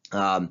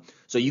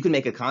 So you can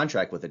make a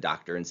contract with a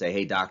doctor and say,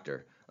 hey,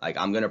 doctor, like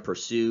I'm going to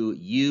pursue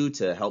you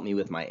to help me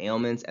with my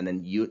ailments, and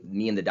then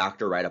me and the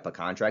doctor write up a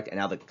contract, and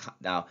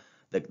now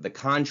the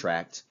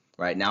contract,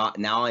 right, now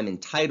I'm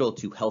entitled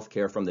to health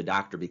care from the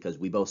doctor because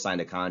we both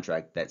signed a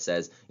contract that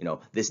says, you know,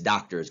 this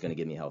doctor is going to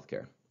give me health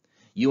care.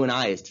 You and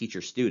I as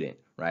teacher-student,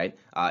 right?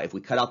 If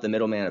we cut out the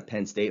middleman of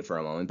Penn State for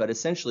a moment, but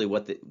essentially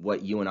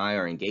what you and I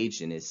are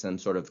engaged in is some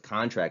sort of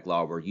contract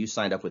law where you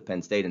signed up with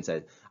Penn State and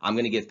said, I'm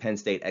going to give Penn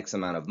State X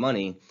amount of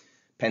money.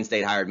 Penn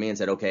State hired me and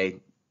said, okay,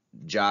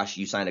 Josh,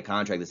 you signed a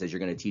contract that says you're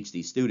going to teach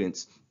these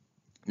students.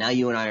 Now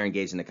you and I are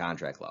engaged in the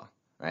contract law,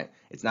 right?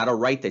 It's not a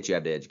right that you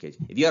have to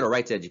education. If you had a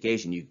right to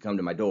education, you could come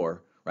to my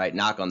door, right?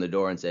 Knock on the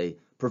door and say,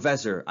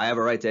 Professor, I have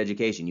a right to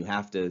education. You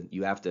have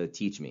to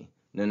teach me.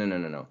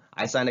 No.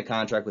 I signed a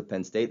contract with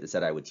Penn State that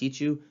said I would teach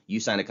you. You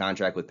signed a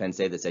contract with Penn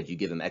State that said you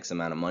give them X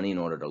amount of money in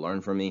order to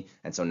learn from me.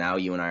 And so now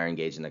you and I are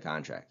engaged in the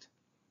contract,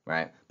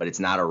 right? But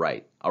it's not a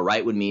right. A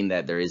right would mean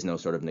that there is no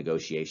sort of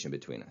negotiation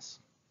between us.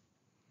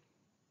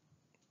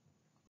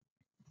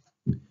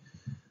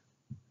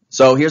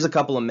 So here's a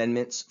couple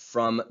amendments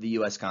from the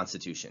U.S.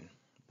 Constitution.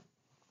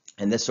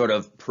 And this sort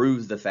of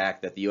proves the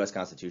fact that the U.S.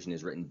 Constitution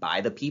is written by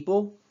the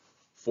people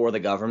for the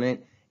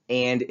government,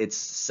 and it's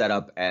set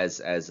up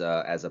as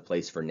a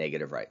place for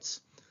negative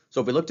rights.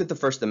 So if we looked at the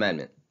First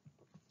Amendment,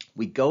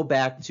 we go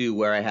back to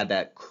where I had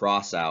that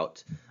cross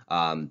out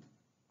when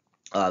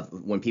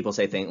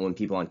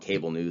people on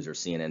cable news or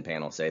CNN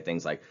panel say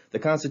things like, the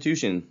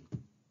Constitution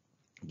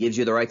gives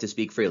you the right to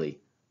speak freely.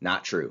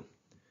 Not true.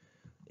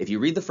 If you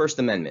read the First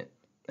Amendment,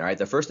 all right,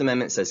 the First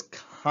Amendment says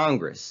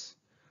Congress,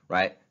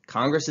 right?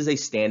 Congress is a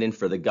stand-in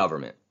for the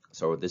government.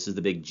 So this is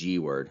the big G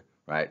word,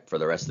 right, for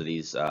the rest of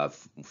these,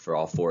 for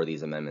all four of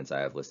these amendments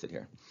I have listed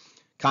here.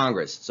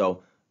 Congress,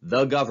 so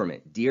the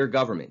government, dear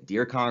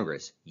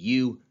Congress,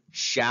 you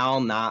shall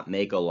not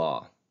make a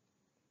law,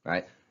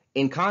 right?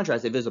 In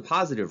contrast, if there's a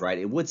positive right,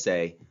 it would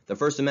say, the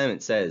First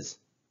Amendment says,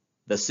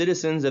 the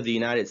citizens of the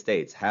United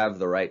States have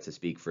the right to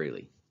speak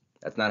freely.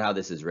 That's not how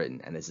this is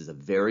written, and this is a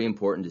very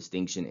important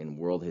distinction in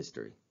world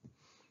history,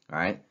 all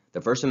right?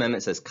 The First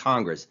Amendment says,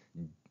 Congress,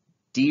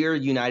 dear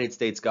United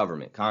States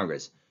government,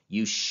 Congress,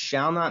 you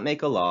shall not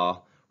make a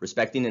law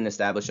respecting an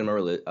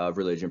establishment of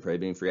religion,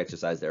 prohibiting free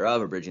exercise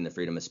thereof, abridging the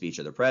freedom of speech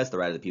or the press, the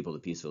right of the people to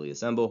peacefully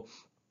assemble,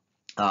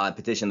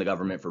 petition the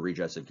government for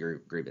redress of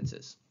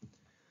grievances.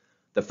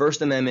 The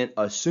First Amendment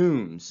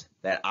assumes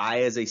that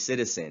I, as a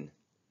citizen,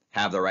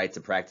 have the right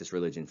to practice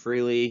religion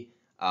freely,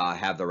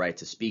 have the right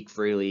to speak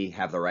freely,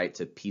 have the right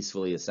to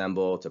peacefully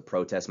assemble, to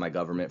protest my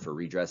government for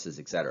redresses,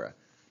 etc.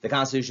 The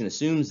Constitution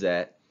assumes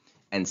that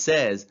and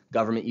says,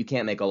 government, you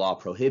can't make a law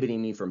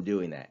prohibiting me from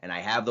doing that. And I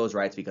have those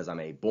rights because I'm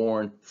a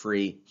born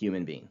free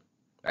human being.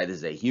 Right? This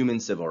is a human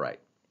civil right.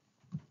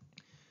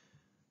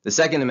 The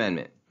Second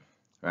Amendment,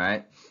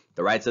 right?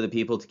 The rights of the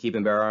people to keep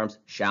and bear arms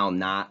shall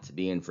not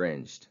be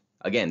infringed.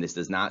 Again, this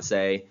does not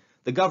say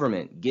the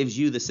government gives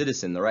you, the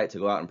citizen, the right to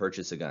go out and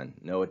purchase a gun.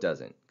 No, it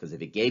doesn't. Because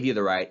if it gave you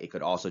the right, it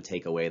could also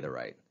take away the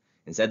right.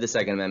 Instead, the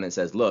Second Amendment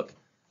says, look,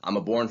 I'm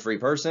a born free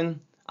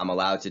person. I'm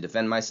allowed to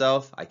defend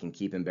myself. I can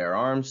keep and bear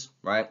arms,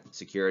 right?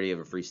 Security of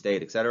a free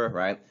state, etc.,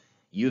 right?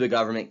 You, the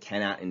government,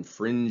 cannot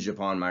infringe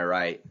upon my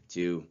right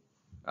to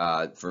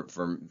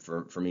for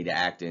me to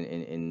act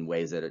in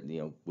ways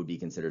that would be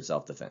considered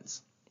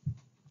self-defense.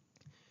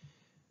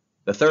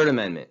 The Third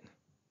Amendment,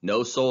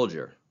 no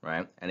soldier,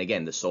 right? And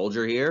again, the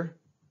soldier here,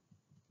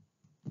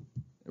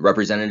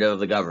 representative of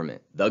the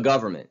government,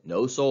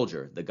 no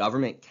soldier. The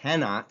government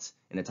cannot,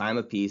 in a time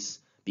of peace,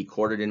 be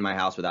quartered in my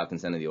house without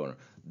consent of the owner.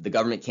 The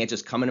government can't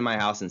just come into my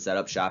house and set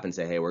up shop and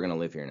say, hey, we're going to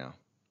live here now.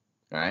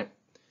 All right?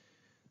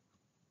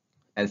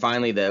 And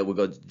finally,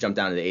 we'll jump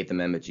down to the Eighth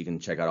Amendment. You can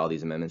check out all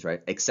these amendments,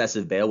 right?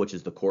 Excessive bail, which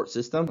is the court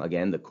system.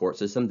 Again, the court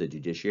system, the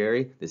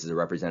judiciary. This is a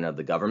representative of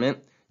the government.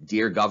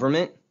 Dear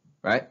government,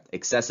 right?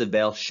 Excessive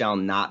bail shall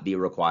not be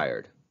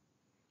required,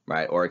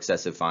 right? Or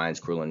excessive fines,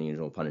 cruel and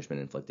unusual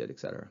punishment inflicted,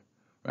 etc.,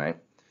 right?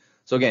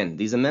 So again,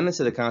 these amendments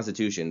to the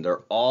Constitution,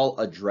 they're all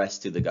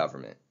addressed to the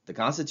government. The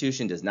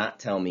Constitution does not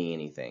tell me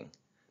anything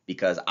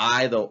because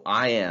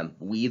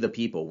we the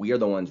people, we are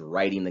the ones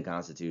writing the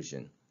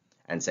Constitution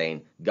and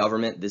saying,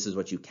 government, this is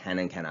what you can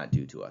and cannot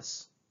do to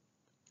us.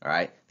 All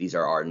right? These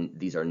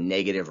are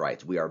negative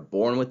rights. We are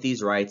born with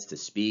these rights to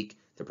speak,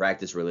 to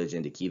practice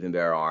religion, to keep and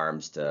bear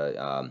arms,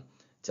 to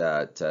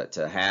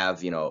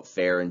have,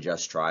 fair and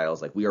just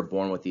trials. Like, we are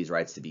born with these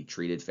rights to be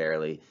treated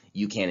fairly.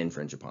 You can't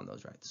infringe upon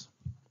those rights.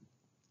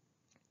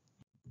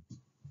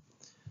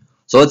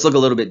 So let's look a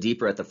little bit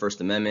deeper at the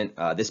First Amendment.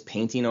 This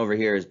painting over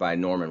here is by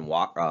Norman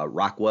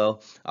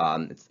Rockwell.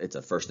 It's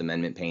a First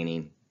Amendment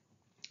painting.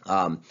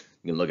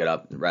 You can look it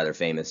up, rather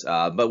famous.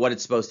 But what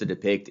it's supposed to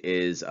depict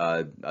is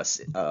a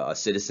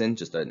citizen,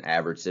 just an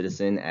average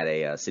citizen at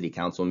a city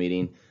council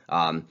meeting,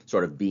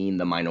 sort of being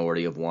the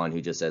minority of one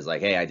who just says like,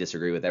 hey, I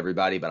disagree with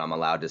everybody, but I'm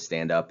allowed to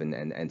stand up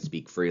and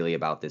speak freely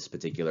about this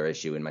particular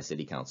issue in my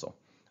city council.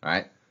 All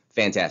right,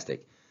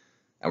 fantastic.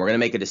 And we're going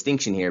to make a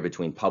distinction here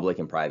between public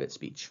and private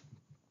speech.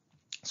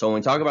 So when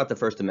we talk about the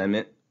First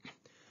Amendment,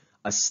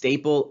 a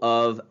staple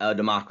of a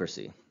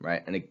democracy,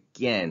 right? And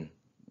again,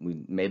 we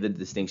made the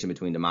distinction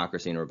between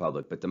democracy and a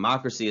republic, but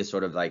democracy is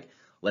sort of like,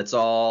 let's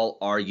all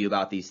argue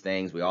about these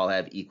things. We all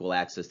have equal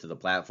access to the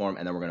platform,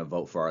 and then we're going to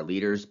vote for our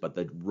leaders. But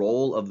the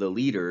role of the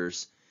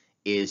leaders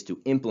is to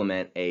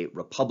implement a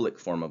republic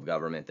form of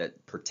government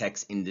that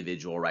protects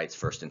individual rights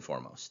first and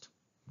foremost.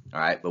 All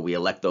right, but we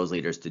elect those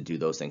leaders to do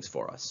those things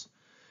for us.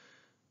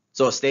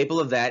 So a staple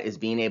of that is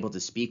being able to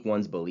speak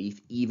one's belief,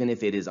 even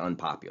if it is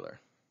unpopular.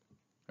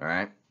 All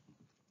right.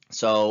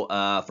 So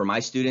for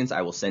my students,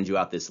 I will send you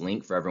out this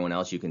link. For everyone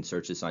else, you can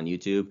search this on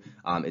YouTube.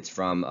 It's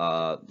from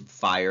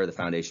FIRE, the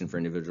Foundation for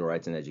Individual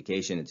Rights in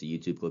Education. It's a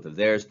YouTube clip of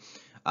theirs.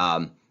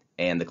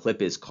 And the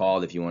clip is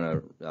called, if you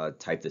want to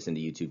type this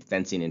into YouTube,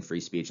 Fencing and Free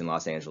Speech in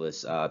Los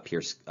Angeles,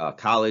 Pierce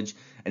College.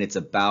 And it's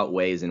about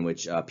ways in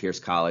which Pierce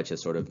College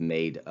has sort of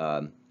made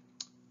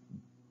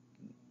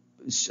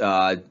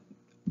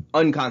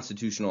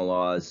unconstitutional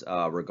laws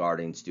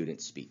regarding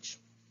student speech.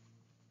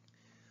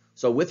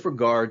 So with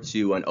regard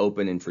to an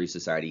open and free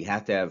society, you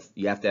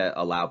have to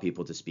allow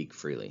people to speak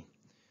freely.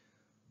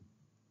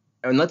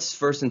 And let's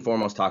first and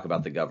foremost talk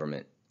about the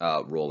government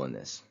role in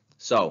this.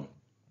 So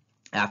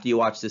after you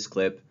watch this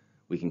clip,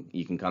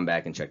 you can come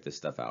back and check this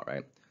stuff out,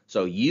 right?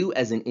 So you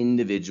as an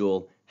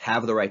individual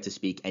have the right to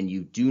speak, and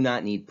you do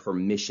not need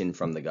permission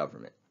from the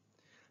government.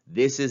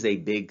 This is a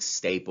big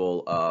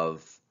staple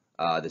of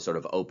the sort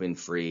of open,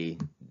 free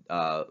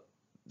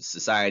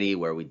society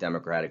where we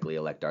democratically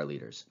elect our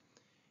leaders.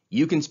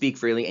 You can speak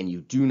freely, and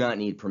you do not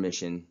need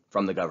permission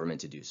from the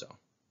government to do so.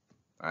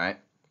 All right?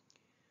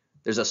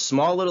 There's a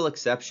small little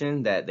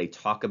exception that they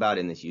talk about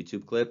in this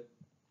YouTube clip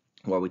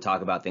where we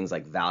talk about things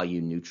like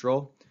value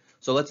neutral.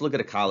 So let's look at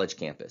a college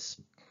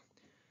campus.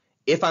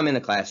 If I'm in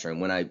a classroom,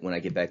 when I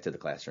get back to the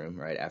classroom,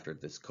 right, after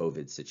this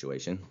COVID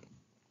situation,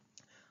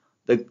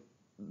 I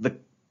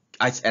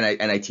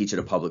teach at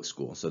a public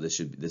school, so this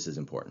is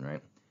important,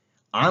 right?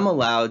 I'm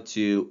allowed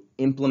to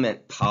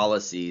implement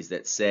policies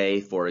that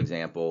say, for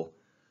example,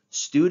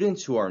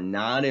 students who are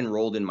not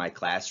enrolled in my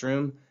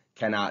classroom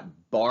cannot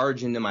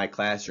barge into my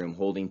classroom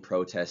holding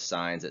protest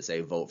signs that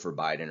say vote for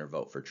Biden or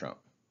vote for Trump,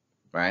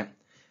 right?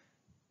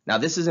 Now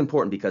this is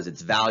important because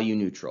it's value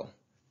neutral.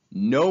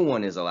 No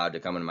one is allowed to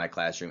come into my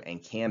classroom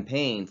and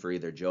campaign for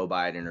either Joe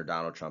Biden or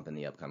Donald Trump in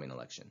the upcoming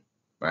election,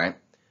 right?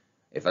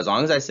 As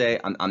long as I say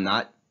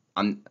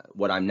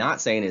what I'm not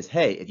saying is,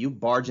 hey, if you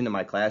barge into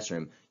my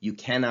classroom, you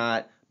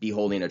cannot be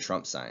holding a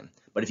Trump sign.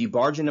 But if you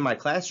barge into my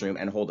classroom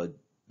and hold a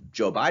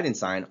Joe Biden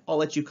sign, I'll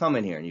let you come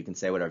in here and you can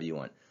say whatever you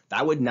want.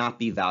 That would not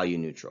be value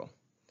neutral,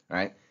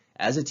 right?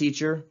 As a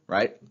teacher,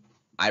 right,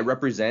 I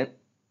represent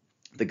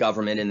the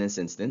government in this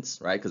instance,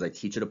 right, because I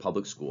teach at a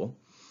public school.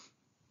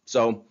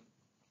 So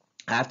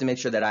I have to make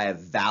sure that I have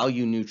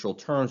value neutral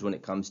terms when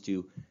it comes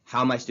to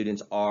how my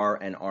students are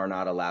and are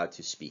not allowed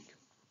to speak.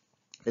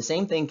 The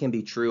same thing can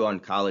be true on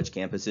college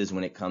campuses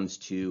when it comes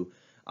to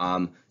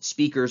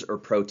speakers or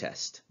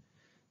protest.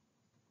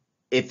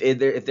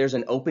 If there's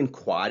an open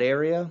quad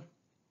area,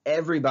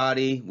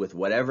 everybody with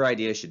whatever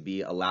idea should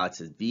be allowed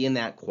to be in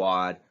that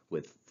quad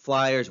with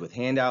flyers, with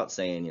handouts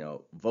saying,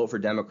 vote for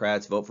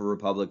Democrats, vote for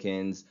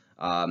Republicans,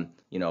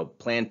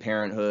 Planned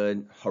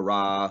Parenthood,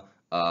 hurrah,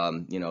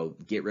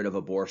 get rid of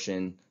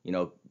abortion,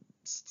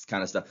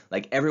 kind of stuff.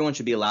 Like everyone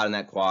should be allowed in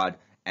that quad,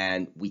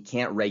 and we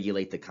can't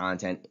regulate the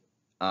content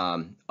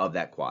of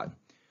that quad.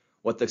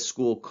 What the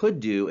school could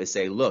do is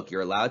say, look,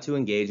 you're allowed to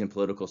engage in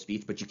political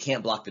speech, but you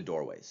can't block the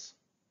doorways.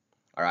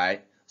 All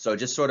right. So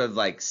just sort of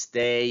like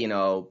stay,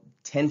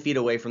 10 feet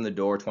away from the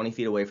door, 20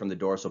 feet away from the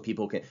door, so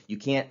you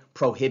can't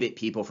prohibit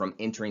people from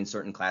entering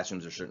certain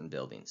classrooms or certain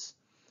buildings,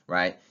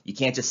 right? You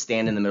can't just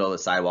stand in the middle of the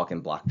sidewalk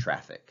and block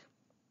traffic.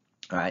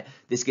 All right.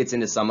 This gets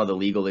into some of the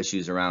legal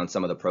issues around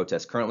some of the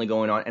protests currently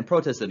going on, and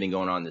protests have been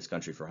going on in this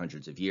country for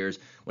hundreds of years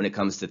when it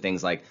comes to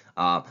things like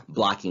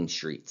blocking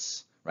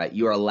streets, right?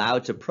 You are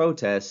allowed to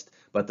protest,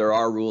 but there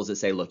are rules that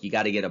say, look, you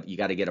got to get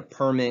a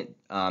permit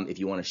if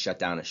you want to shut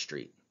down a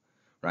street,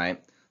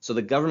 right? So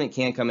the government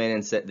can't come in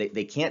and say,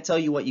 they can't tell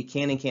you what you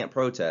can and can't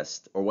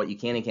protest or what you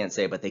can and can't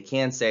say, but they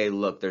can say,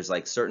 look, there's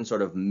like certain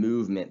sort of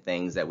movement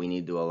things that we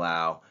need to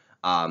allow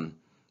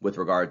with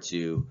regard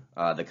to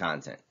the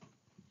content.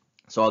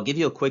 So I'll give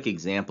you a quick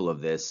example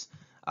of this,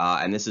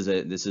 and this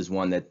is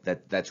one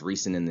that's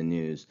recent in the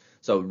news.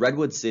 So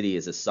Redwood City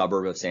is a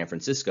suburb of San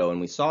Francisco,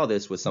 and we saw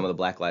this with some of the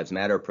Black Lives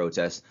Matter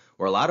protests,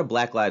 where a lot of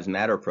Black Lives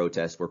Matter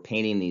protests were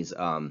painting these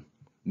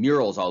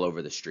murals all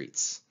over the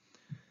streets.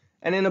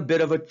 And in a bit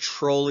of a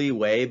trolly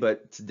way,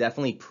 but to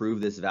definitely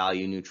prove this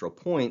value neutral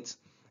point,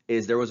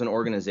 is there was an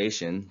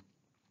organization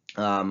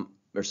or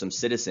some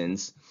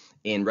citizens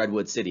in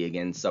Redwood City,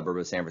 again, suburb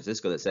of San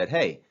Francisco, that said,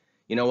 hey,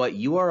 you know what,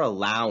 you are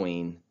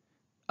allowing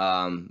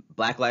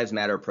Black Lives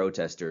Matter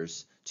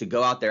protesters to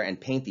go out there and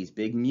paint these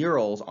big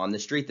murals on the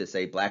street that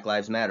say Black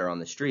Lives Matter on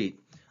the street.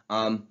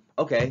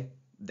 Okay,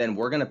 then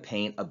we're going to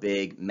paint a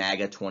big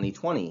MAGA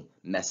 2020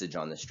 message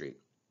on the street.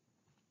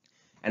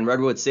 And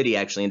Redwood City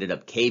actually ended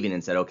up caving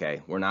and said,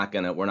 okay, we're not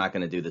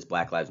gonna do this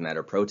Black Lives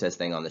Matter protest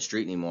thing on the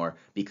street anymore,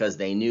 because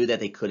they knew that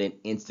they couldn't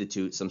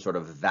institute some sort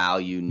of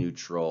value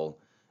neutral.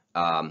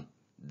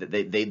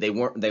 They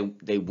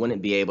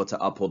wouldn't be able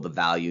to uphold the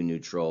value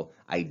neutral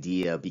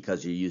idea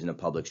because you're using a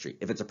public street.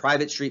 If it's a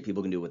private street,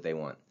 people can do what they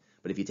want.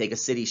 But if you take a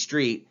city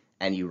street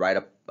and you write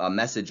a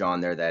message on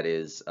there that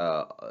is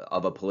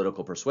of a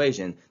political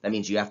persuasion, that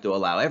means you have to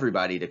allow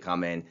everybody to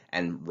come in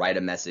and write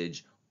a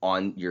message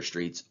on your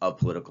streets of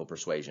political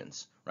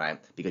persuasions,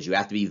 right? Because you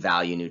have to be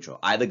value neutral.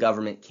 I, the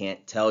government,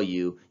 can't tell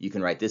you you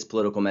can write this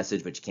political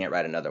message, but you can't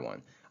write another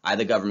one. I,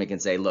 the government, can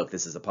say, look,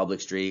 this is a public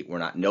street.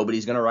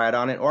 Nobody's going to write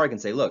on it. Or I can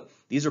say, look,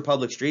 these are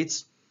public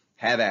streets.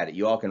 Have at it.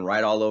 You all can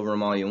write all over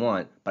them all you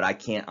want, but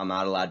I'm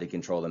not allowed to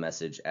control the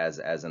message as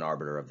an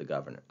arbiter of the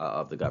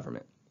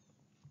government.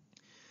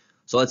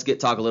 So let's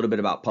talk a little bit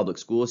about public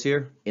schools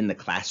here. In the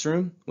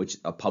classroom, which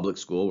a public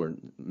school, or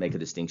make a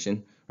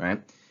distinction,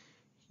 right?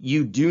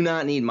 You do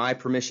not need my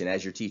permission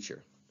as your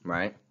teacher,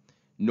 right?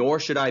 Nor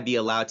should I be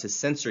allowed to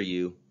censor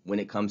you when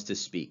it comes to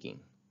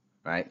speaking,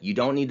 right? You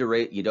don't need to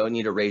raise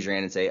your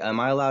hand and say, am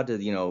I allowed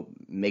to,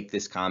 make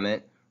this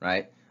comment,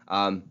 right?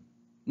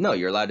 No,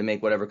 you're allowed to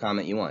make whatever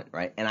comment you want,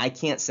 right? And I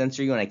can't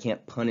censor you and I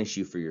can't punish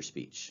you for your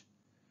speech,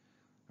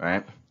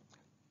 right?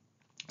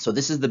 So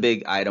this is the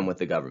big item with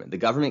the government. The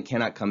government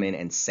cannot come in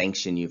and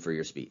sanction you for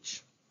your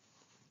speech.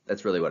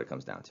 That's really what it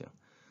comes down to.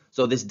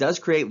 So this does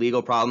create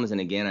legal problems,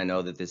 and again, I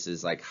know that this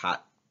is like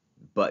hot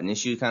button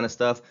issue kind of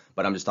stuff,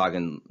 but I'm just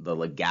talking the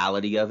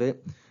legality of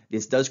it.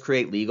 This does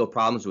create legal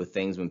problems with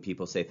things when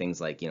people say things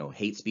like,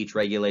 hate speech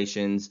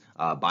regulations,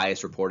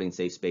 bias reporting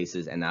safe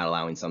spaces, and not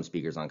allowing some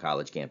speakers on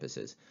college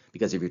campuses.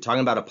 Because if you're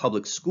talking about a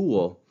public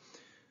school,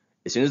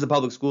 as soon as the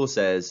public school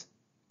says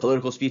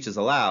political speech is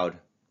allowed,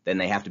 then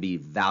they have to be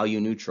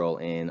value neutral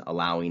in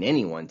allowing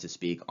anyone to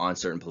speak on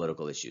certain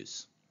political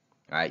issues.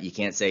 All right, you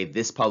can't say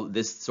this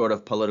sort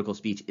of political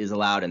speech is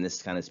allowed and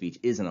this kind of speech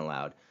isn't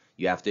allowed.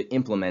 You have to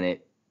implement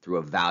it through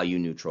a value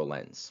neutral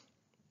lens.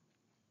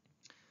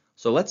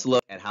 So let's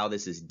look at how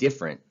this is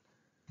different.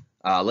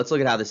 Let's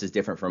look at how this is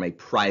different from a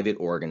private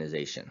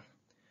organization.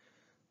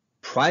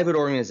 Private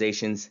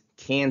organizations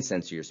can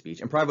censor your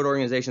speech, and private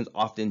organizations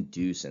often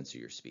do censor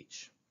your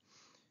speech.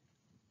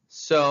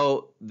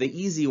 So the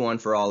easy one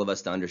for all of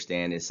us to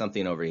understand is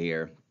something over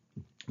here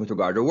with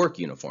regard to work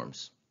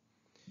uniforms.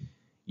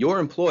 Your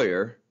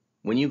employer,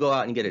 when you go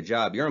out and get a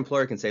job, your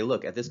employer can say,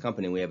 look, at this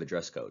company we have a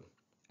dress code,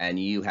 and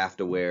you have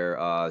to wear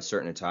a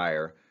certain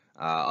attire.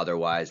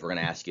 Otherwise, we're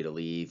going to ask you to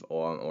leave,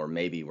 or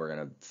maybe we're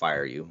going to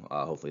fire you.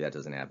 Hopefully that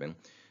doesn't happen.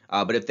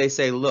 But if they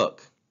say,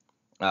 look,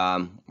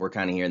 we're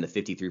kind of here in the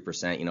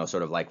 53%,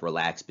 sort of like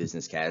relaxed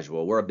business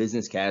casual. We're a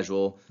business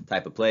casual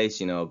type of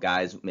place.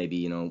 Guys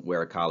maybe,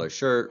 wear a collared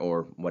shirt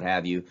or what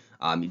have you.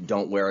 You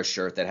don't wear a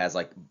shirt that has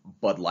like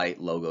Bud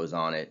Light logos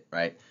on it,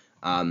 right?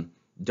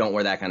 Don't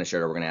wear that kind of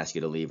shirt or we're going to ask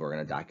you to leave. We're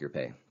going to dock your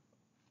pay.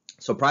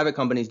 So private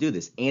companies do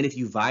this. And if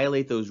you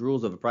violate those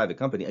rules of a private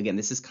company, again,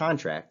 this is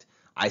contract.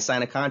 I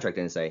sign a contract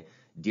and say,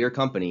 dear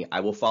company,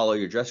 I will follow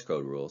your dress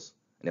code rules.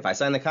 And if I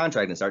sign the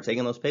contract and start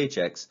taking those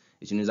paychecks,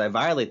 as soon as I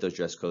violate those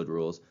dress code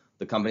rules,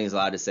 the company is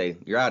allowed to say,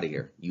 you're out of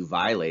here. You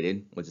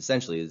violated, which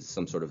essentially is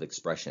some sort of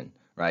expression,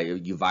 right?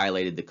 You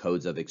violated the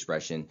codes of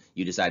expression.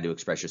 You decide to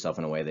express yourself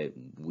in a way that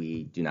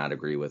we do not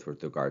agree with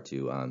regard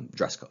to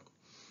dress code,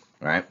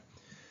 all right?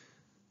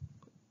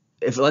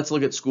 Let's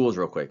look at schools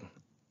real quick.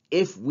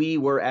 If we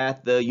were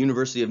at the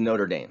University of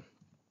Notre Dame,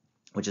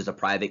 which is a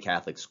private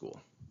Catholic school,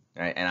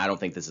 right? And I don't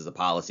think this is a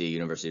policy at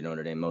University of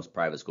Notre Dame. Most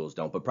private schools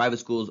don't, but private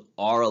schools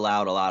are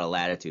allowed a lot of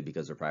latitude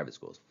because they're private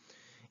schools.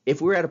 If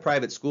we were at a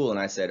private school and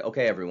I said,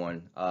 okay,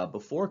 everyone,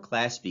 before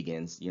class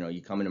begins,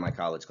 you come into my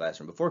college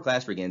classroom, before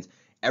class begins,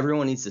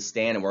 everyone needs to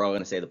stand and we're all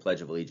going to say the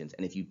Pledge of Allegiance.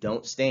 And if you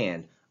don't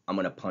stand, I'm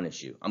going to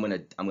punish you. I'm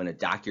going to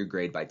dock your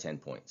grade by 10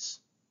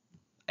 points.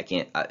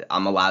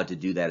 I'm allowed to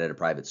do that at a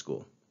private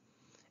school.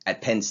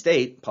 At Penn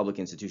State, public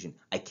institution,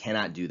 I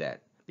cannot do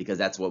that because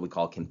that's what we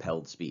call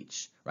compelled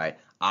speech, right?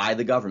 I,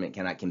 the government,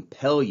 cannot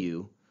compel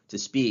you to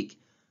speak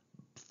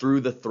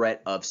through the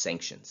threat of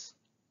sanctions,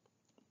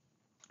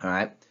 all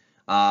right?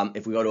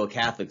 If we go to a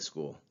Catholic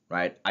school,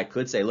 right, I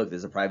could say, look, this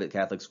is a private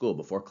Catholic school.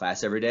 Before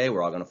class every day,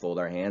 we're all going to fold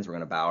our hands, we're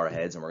going to bow our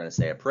heads, and we're going to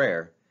say a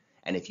prayer.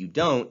 And if you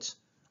don't,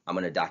 I'm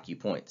going to dock you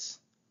points.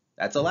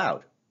 That's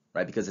allowed,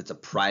 right, because it's a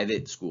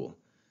private school.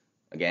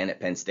 Again, at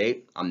Penn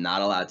State, I'm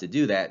not allowed to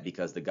do that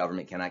because the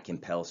government cannot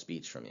compel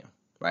speech from you,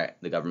 right?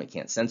 The government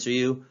can't censor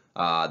you.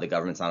 The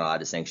government's not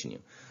allowed to sanction you.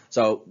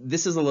 So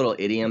this is a little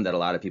idiom that a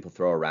lot of people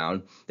throw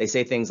around. They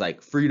say things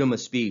like freedom of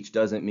speech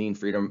doesn't mean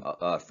freedom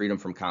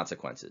from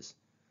consequences.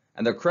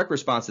 And the correct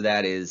response to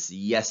that is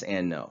yes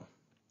and no.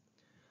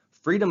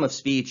 Freedom of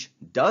speech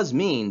does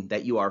mean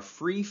that you are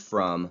free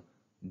from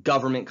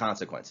government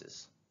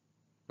consequences,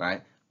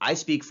 right? I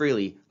speak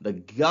freely. The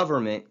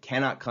government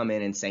cannot come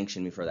in and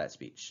sanction me for that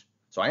speech.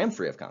 So I am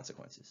free of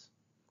consequences,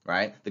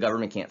 right? The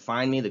government can't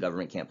fine me. The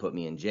government can't put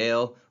me in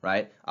jail,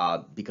 right?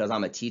 Because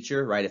I'm a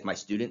teacher, right? If my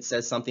student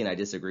says something I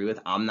disagree with,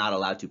 I'm not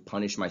allowed to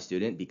punish my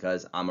student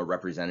because I'm a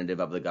representative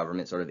of the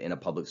government sort of in a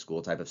public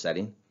school type of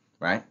setting,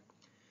 right?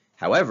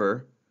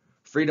 However,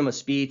 freedom of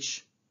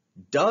speech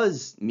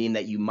does mean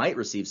that you might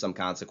receive some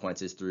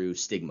consequences through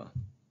stigma,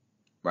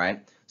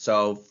 right?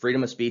 So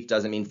freedom of speech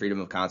doesn't mean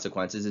freedom of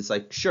consequences. It's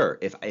like, sure,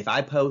 if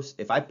I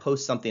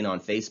post something on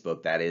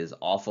Facebook that is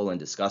awful and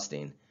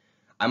disgusting,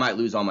 I might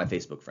lose all my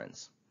Facebook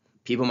friends.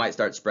 People might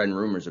start spreading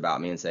rumors about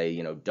me and say,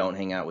 don't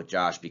hang out with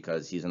Josh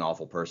because he's an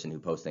awful person who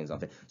posts things on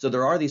Facebook. So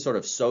there are these sort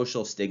of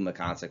social stigma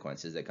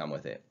consequences that come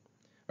with it,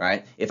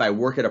 right? If I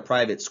work at a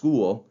private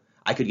school,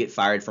 I could get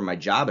fired from my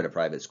job at a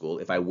private school.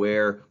 If I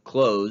wear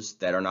clothes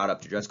that are not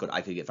up to dress code, I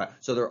could get fired.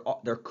 So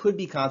there could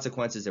be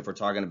consequences if we're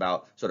talking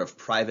about sort of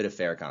private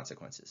affair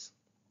consequences,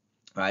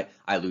 right?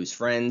 I lose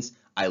friends.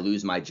 I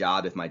lose my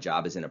job if my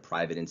job is in a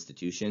private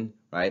institution,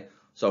 right?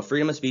 So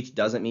freedom of speech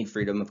doesn't mean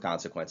freedom of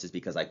consequences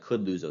because I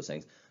could lose those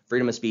things.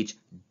 Freedom of speech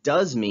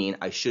does mean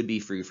I should be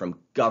free from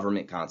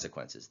government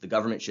consequences. The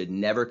government should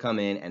never come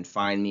in and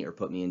fine me or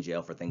put me in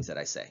jail for things that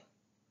I say,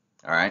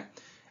 all right?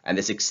 And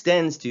this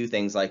extends to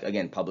things like,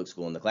 again, public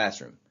school in the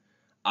classroom.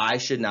 I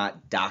should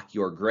not dock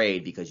your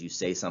grade because you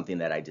say something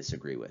that I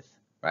disagree with,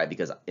 right?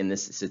 Because in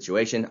this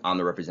situation, I'm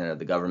the representative of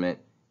the government.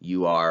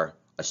 You are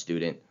a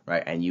student,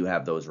 right? And you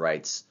have those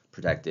rights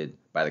protected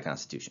by the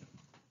Constitution.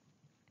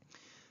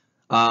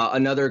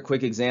 Another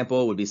quick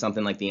example would be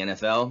something like the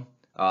NFL.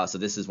 So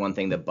this is one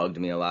thing that bugged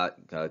me a lot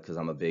because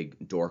I'm a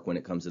big dork when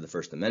it comes to the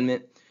First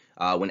Amendment.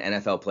 When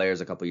NFL players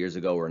a couple years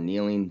ago were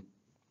kneeling,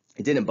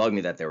 it didn't bug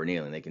me that they were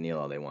kneeling. They can kneel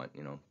all they want,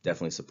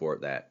 definitely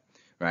support that,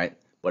 right?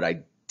 What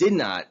I did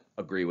not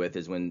agree with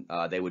is when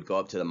they would go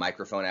up to the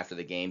microphone after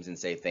the games and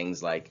say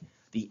things like,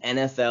 the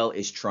NFL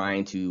is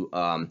trying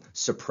to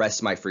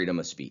suppress my freedom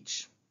of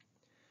speech.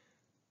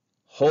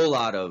 Whole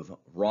lot of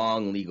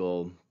wrong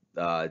legal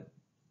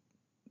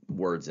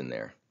words in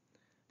there.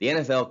 The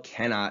NFL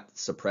cannot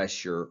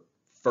suppress your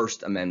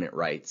First Amendment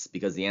rights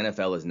because the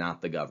NFL is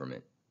not the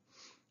government,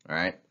 all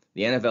right?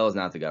 The NFL is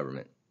not the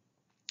government.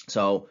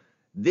 So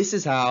this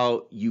is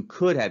how you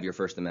could have your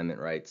First Amendment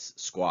rights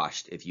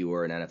squashed if you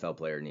were an NFL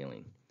player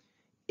kneeling.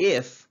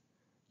 If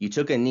you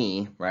took a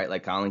knee, right,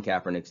 like Colin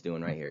Kaepernick's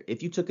doing right here,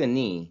 if you took a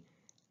knee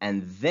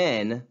and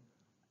then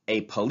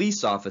a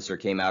police officer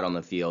came out on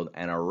the field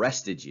and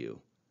arrested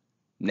you,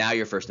 now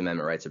your First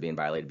Amendment rights are being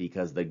violated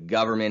because the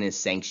government is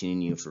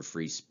sanctioning you for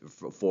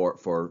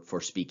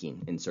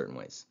speaking in certain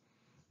ways.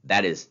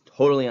 That is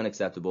totally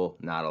unacceptable,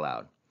 not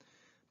allowed.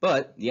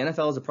 But the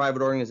NFL is a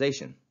private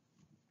organization.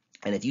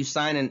 And if you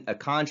sign a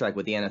contract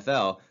with the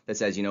NFL that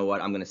says, you know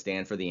what, I'm going to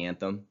stand for the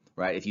anthem,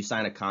 right? If you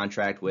sign a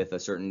contract with a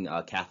certain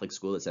Catholic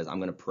school that says I'm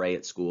going to pray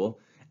at school,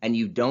 and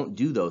you don't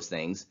do those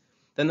things,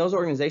 then those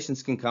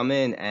organizations can come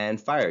in and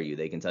fire you.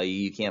 They can tell you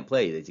you can't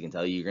play. They can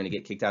tell you you're going to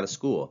get kicked out of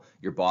school.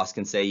 Your boss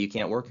can say you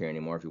can't work here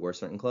anymore if you wear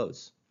certain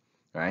clothes,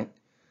 right?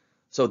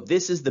 So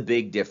this is the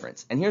big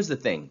difference. And here's the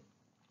thing,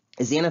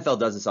 is the NFL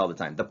does this all the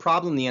time. The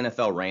problem the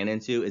NFL ran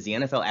into is the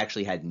NFL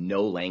actually had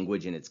no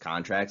language in its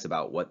contracts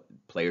about what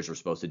players were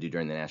supposed to do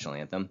during the national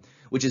anthem,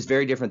 which is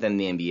very different than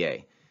the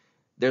NBA.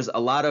 There's a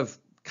lot of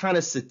kind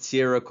of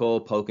satirical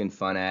poking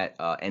fun at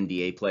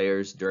NBA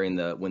players during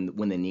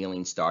when the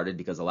kneeling started,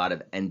 because a lot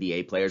of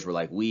NBA players were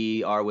like,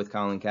 we are with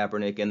Colin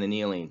Kaepernick and the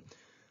kneeling.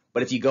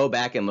 But if you go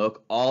back and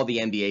look, all the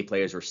NBA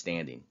players were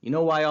standing. You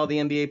know why all the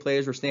NBA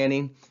players were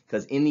standing?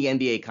 Because in the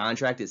NBA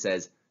contract, it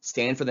says,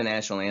 stand for the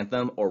national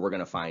anthem or we're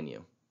going to fine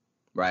you,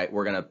 right?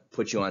 We're going to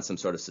put you on some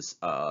sort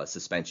of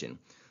suspension.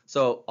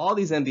 So all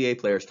these NBA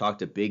players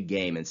talked a big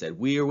game and said,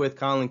 we are with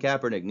Colin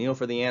Kaepernick, kneel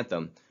for the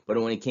anthem. But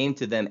when it came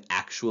to them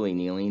actually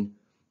kneeling,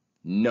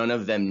 none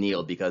of them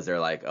kneeled, because they're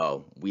like,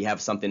 oh, we have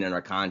something in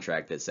our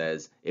contract that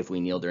says if we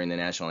kneel during the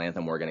national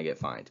anthem, we're going to get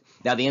fined.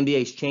 Now, the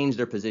NBA's changed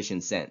their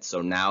position since.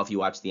 So now if you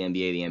watch the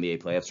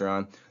NBA playoffs are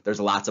on, there's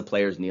lots of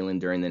players kneeling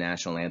during the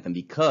national anthem,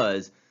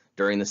 because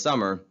during the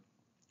summer,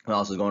 what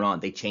else is going on?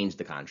 They changed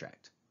the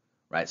contract,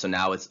 right? So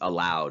now it's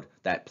allowed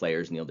that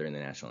players kneel during the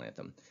national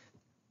anthem.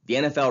 The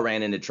NFL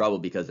ran into trouble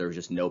because there was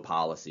just no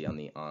policy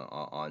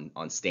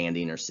on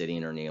standing or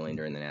sitting or kneeling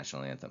during the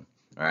national anthem.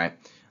 All right.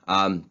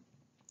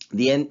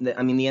 The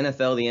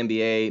NFL, the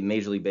NBA,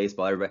 Major League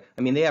Baseball,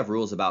 everybody, they have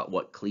rules about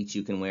what cleats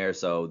you can wear.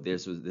 So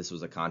this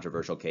was a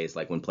controversial case,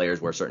 like when players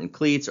wear certain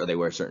cleats, or they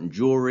wear certain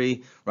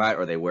jewelry, right?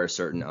 Or they wear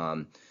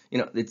certain,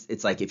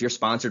 it's like if you're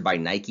sponsored by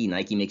Nike,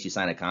 Nike makes you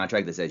sign a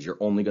contract that says you're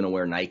only going to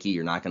wear Nike,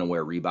 you're not going to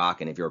wear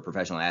Reebok. And if you're a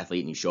professional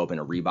athlete and you show up in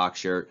a Reebok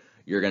shirt,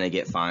 you're going to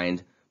get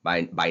fined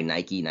by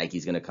Nike.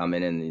 Nike's going to come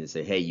in and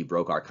say, hey, you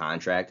broke our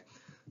contract.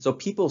 So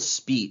people's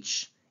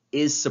speech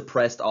is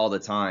suppressed all the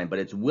time, but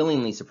it's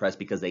willingly suppressed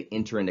because they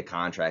enter into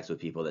contracts with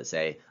people that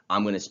say,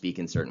 I'm going to speak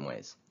in certain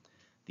ways.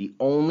 The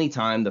only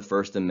time the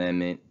First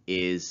Amendment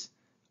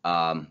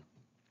becomes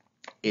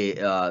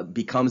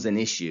an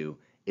issue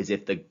is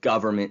if the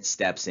government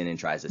steps in and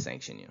tries to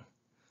sanction you.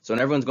 So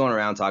when everyone's going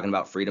around talking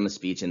about freedom of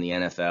speech in the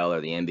NFL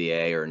or the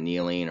NBA or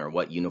kneeling or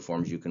what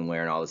uniforms you can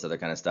wear and all this other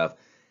kind of stuff,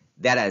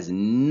 that has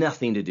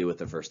nothing to do with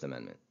the First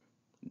Amendment.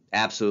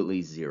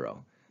 Absolutely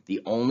zero.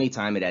 The only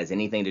time it has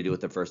anything to do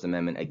with the First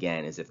Amendment,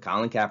 again, is if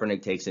Colin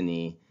Kaepernick takes a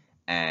knee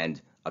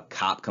and a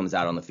cop comes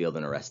out on the field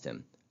and arrests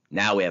him.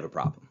 Now we have a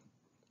problem,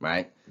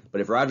 right?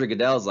 But if Roger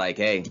Goodell's like,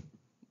 hey,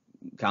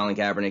 Colin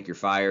Kaepernick, you're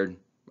fired.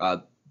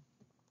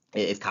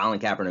 If Colin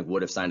Kaepernick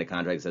would have signed a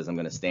contract that says I'm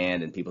going to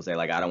stand, and people say,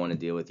 like, I don't want to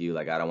deal with you,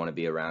 like, I don't want to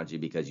be around you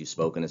because you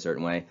spoke in a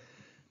certain way,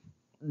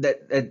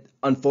 that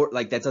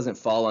doesn't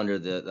fall under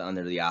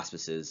the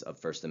auspices of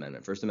First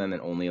Amendment. First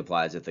Amendment only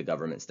applies if the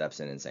government steps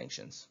in and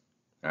sanctions.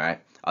 All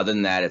right. Other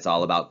than that, it's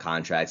all about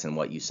contracts and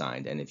what you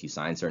signed. And if you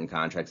sign certain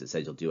contracts that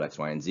says you'll do X,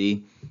 Y, and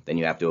Z, then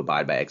you have to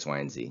abide by X, Y,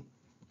 and Z.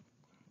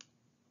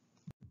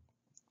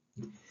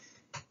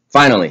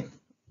 Finally,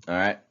 all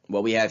right,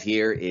 what we have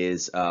here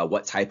is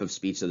what type of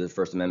speech does the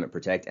First Amendment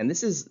protect? And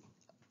this is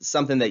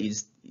something that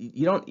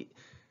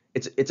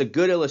it's a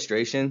good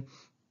illustration,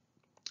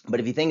 but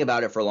if you think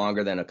about it for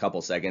longer than a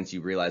couple seconds, you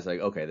realize,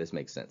 like, okay, this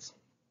makes sense.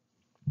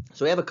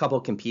 So we have a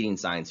couple competing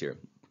signs here.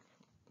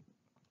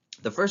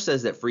 The first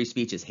says that free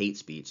speech is hate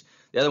speech.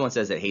 The other one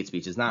says that hate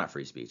speech is not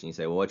free speech. And you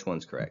say, well, which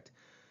one's correct?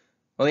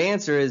 Well, the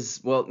answer is,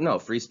 well, no,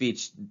 free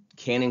speech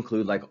can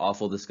include like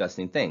awful,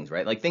 disgusting things,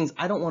 right? Like things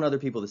I don't want other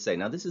people to say.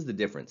 Now, this is the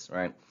difference,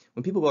 right?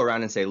 When people go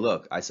around and say,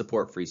 look, I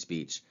support free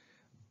speech,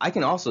 I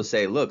can also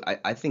say, look,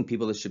 I think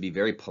people should be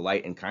very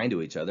polite and kind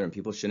to each other, and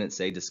people shouldn't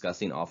say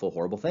disgusting, awful,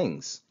 horrible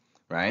things,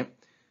 right?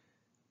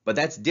 But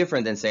that's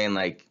different than saying,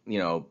 like,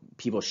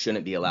 people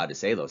shouldn't be allowed to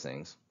say those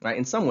things, right?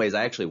 In some ways,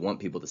 I actually want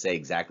people to say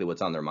exactly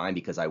what's on their mind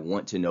because I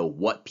want to know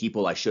what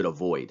people I should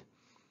avoid,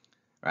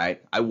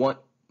 right? I want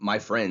my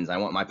friends, I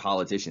want my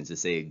politicians to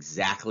say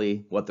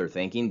exactly what they're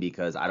thinking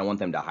because I don't want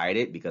them to hide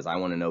it, because I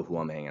want to know who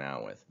I'm hanging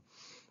out with.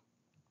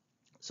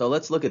 So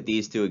let's look at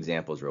these two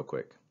examples real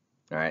quick,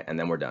 all right? And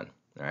then we're done,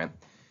 all right?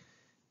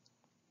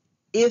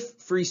 If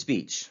free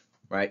speech,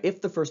 right,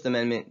 if the First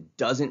Amendment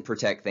doesn't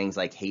protect things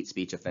like hate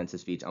speech, offensive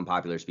speech,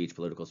 unpopular speech,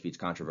 political speech,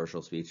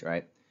 controversial speech,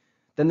 right,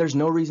 then there's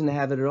no reason to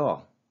have it at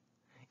all.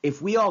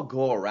 If we all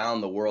go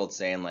around the world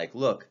saying, like,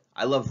 look,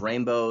 I love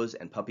rainbows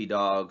and puppy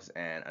dogs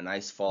and a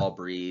nice fall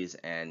breeze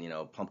and,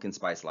 pumpkin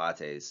spice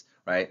lattes,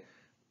 right,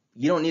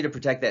 you don't need to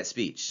protect that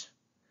speech.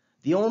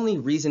 The only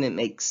reason it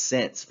makes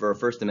sense for a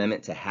First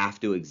Amendment to have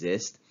to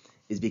exist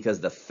is because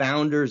the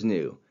founders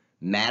knew,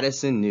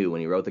 Madison knew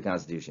when he wrote the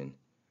Constitution,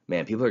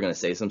 man, people are going to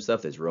say some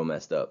stuff that's real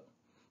messed up.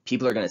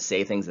 People are going to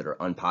say things that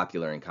are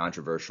unpopular and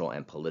controversial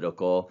and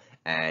political,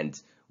 and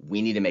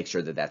we need to make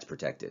sure that that's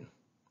protected.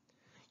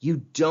 You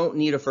don't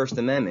need a First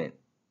Amendment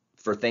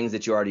for things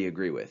that you already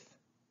agree with,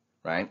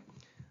 right?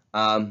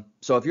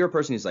 So if you're a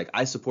person who's like,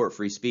 I support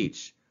free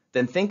speech,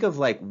 then think of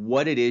like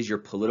what it is your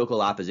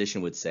political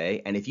opposition would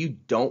say, and if you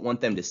don't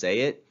want them to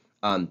say it,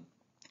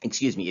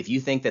 excuse me, if you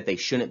think that they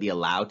shouldn't be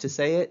allowed to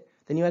say it,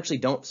 then you actually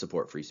don't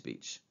support free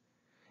speech.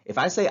 If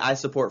I say I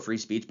support free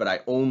speech, but I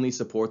only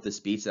support the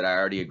speech that I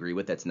already agree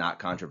with, that's not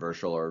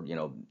controversial or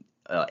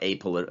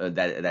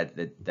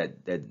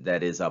that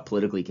is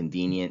politically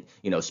convenient,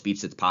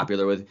 speech that's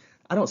popular with,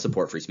 I don't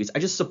support free speech. I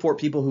just support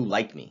people who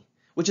like me,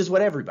 which is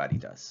what everybody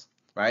does,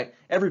 right?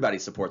 Everybody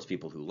supports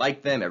people who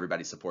like them.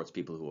 Everybody supports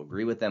people who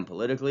agree with them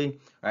politically,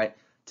 right?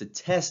 To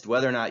test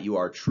whether or not you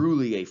are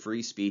truly a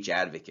free speech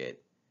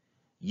advocate,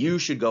 you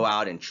should go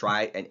out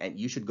and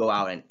you should go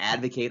out and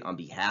advocate on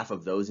behalf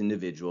of those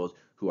individuals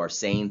who are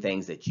saying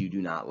things that you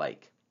do not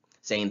like,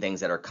 saying things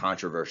that are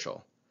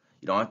controversial.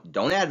 You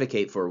don't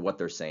advocate for what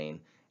they're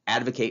saying,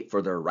 advocate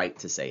for their right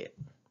to say it,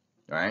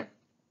 all right?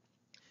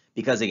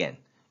 Because again,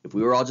 if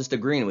we were all just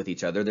agreeing with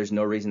each other, there's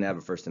no reason to have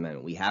a First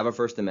Amendment. We have a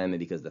First Amendment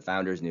because the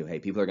founders knew, hey,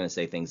 people are going to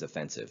say things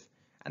offensive,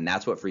 and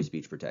that's what free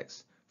speech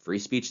protects. Free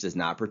speech does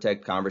not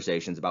protect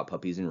conversations about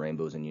puppies and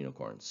rainbows and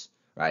unicorns,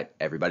 right?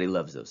 Everybody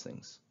loves those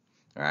things,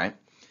 all right?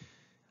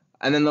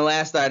 And then the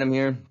last item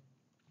here,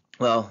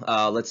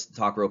 well, let's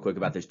talk real quick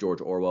about this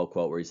George Orwell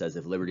quote where he says,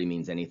 if liberty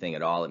means anything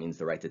at all, it means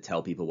the right to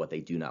tell people what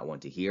they do not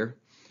want to hear,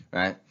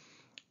 right?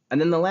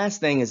 And then the last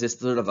thing is just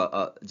sort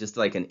of just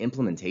like an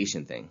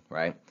implementation thing,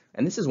 right?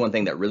 And this is one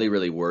thing that really,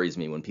 really worries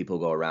me when people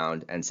go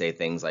around and say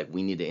things like,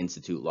 we need to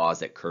institute laws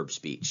that curb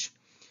speech.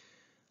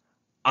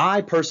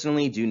 I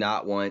personally do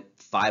not want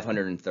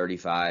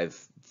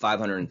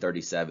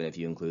 537, if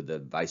you include the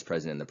vice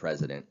president and the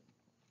president,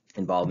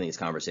 involved in these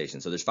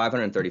conversations. So there's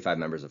 535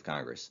 members of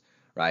Congress,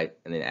 right?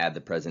 And then add the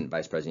president,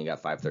 vice president, you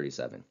got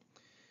 537.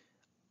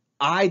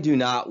 I do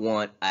not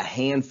want a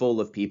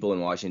handful of people in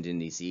Washington,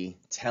 D.C.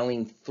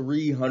 telling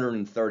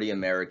 330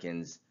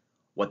 Americans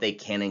what they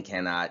can and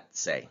cannot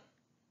say,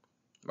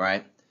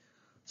 right?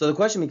 So the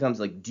question becomes,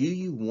 like, do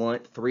you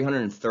want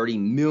 330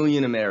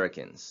 million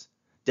Americans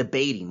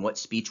debating what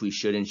speech we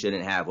should and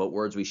shouldn't have, what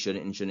words we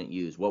shouldn't and shouldn't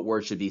use, what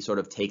words should be sort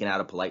of taken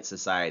out of polite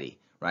society,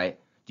 right?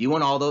 Do you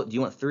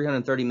want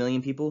 330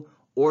 million people,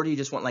 or do you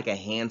just want like a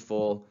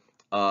handful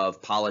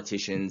of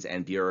politicians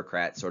and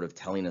bureaucrats sort of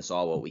telling us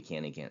all what we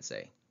can and can't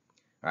say?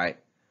 All right.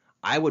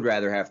 I would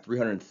rather have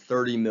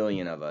 330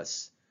 million of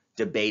us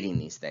debating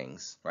these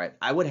things, right?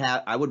 I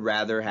would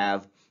rather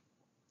have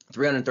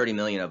 330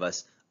 million of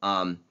us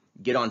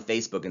get on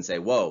Facebook and say,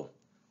 whoa,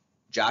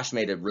 Josh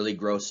made a really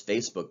gross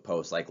Facebook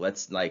post.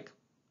 Let's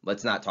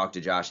not talk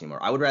to Josh anymore.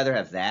 I would rather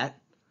have that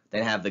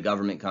than have the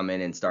government come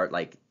in and start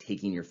like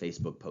taking your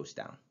Facebook post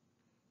down.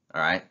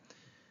 All right.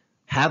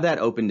 Have that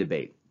open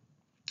debate,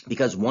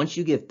 because once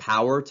you give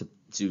power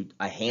to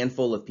a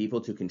handful of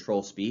people to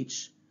control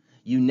speech,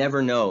 you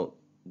never know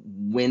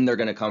when they're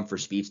going to come for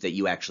speech that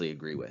you actually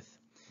agree with.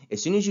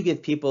 As soon as you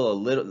give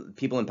people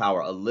in power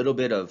a little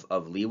bit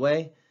of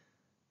leeway,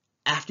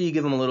 after you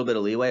give them a little bit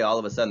of leeway, all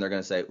of a sudden they're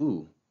going to say,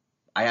 ooh,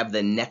 I have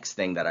the next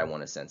thing that I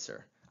want to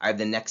censor. I have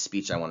the next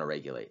speech I want to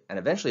regulate. And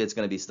eventually it's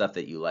going to be stuff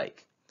that you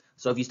like.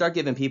 So if you start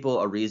giving people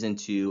a reason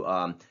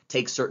to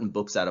take certain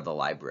books out of the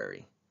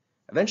library,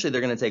 eventually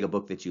they're going to take a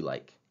book that you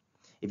like.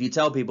 If you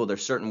tell people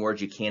there's certain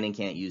words you can and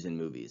can't use in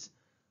movies,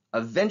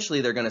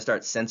 eventually they're going to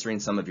start censoring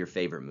some of your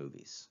favorite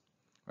movies,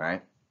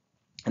 right?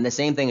 And the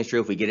same thing is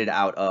true if we get it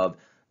out of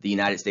the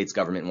United States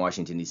government in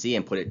Washington, D.C.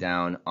 and put it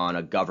down on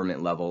a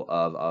government level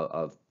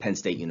of Penn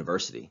State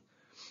University,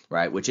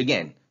 right? Which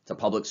again, it's a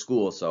public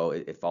school, so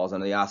it falls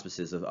under the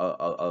auspices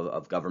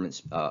of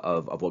government,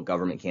 of what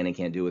government can and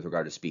can't do with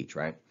regard to speech,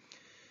 right?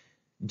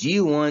 Do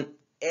you want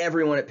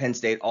everyone at Penn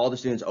State, all the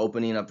students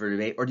opening up for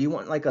debate, or do you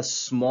want like a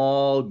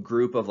small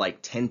group of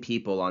like 10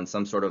 people on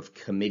some sort of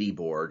committee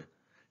board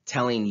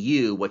telling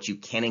you what you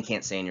can and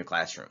can't say in your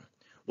classroom,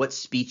 what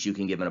speech you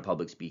can give in a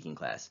public speaking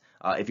class?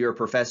 If you're a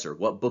professor,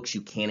 what books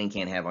you can and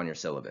can't have on your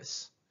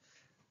syllabus?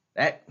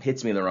 That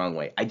hits me the wrong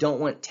way. I don't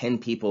want 10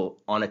 people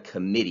on a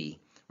committee,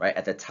 right,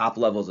 at the top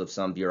levels of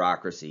some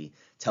bureaucracy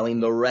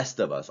telling the rest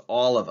of us,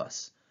 all of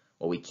us,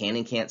 what we can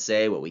and can't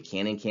say, what we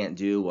can and can't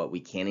do, what we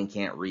can and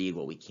can't read,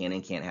 what we can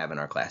and can't have in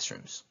our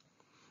classrooms.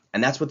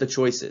 And that's what the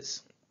choice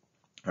is,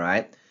 all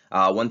right?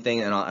 One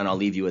thing, and I'll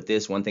leave you with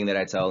this, one thing that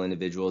I tell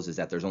individuals is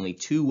that there's only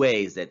two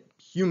ways that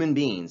human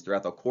beings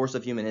throughout the course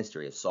of human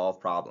history have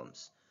solved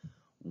problems.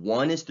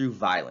 One is through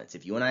violence.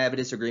 If you and I have a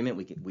disagreement,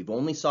 we've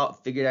only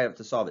figured out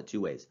to solve it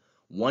two ways.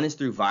 One is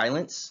through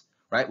violence,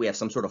 right? We have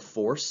some sort of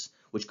force,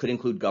 which could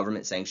include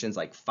government sanctions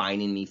like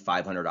fining me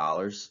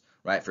 $500,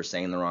 right, for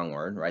saying the wrong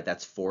word, right?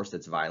 That's force,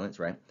 that's violence,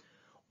 right?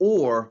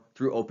 Or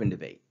through open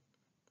debate.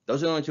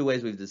 Those are the only two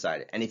ways we've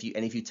decided. And if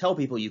you tell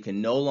people you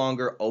can no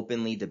longer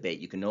openly debate,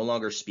 you can no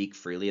longer speak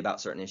freely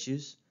about certain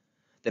issues,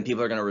 then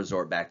people are going to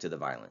resort back to the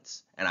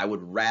violence. And I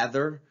would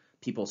rather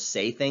people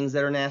say things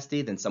that are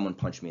nasty than someone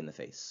punch me in the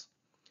face.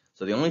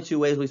 So the only two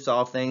ways we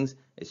solve things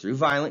is through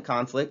violent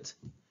conflict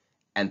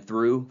and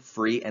through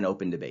free and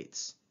open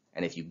debates.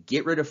 And if you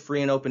get rid of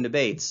free and open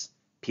debates,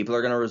 people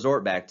are going to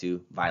resort back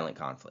to violent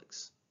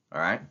conflicts. All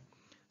right.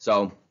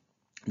 So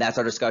that's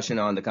our discussion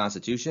on the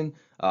Constitution,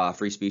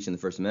 free speech, and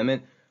the First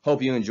Amendment.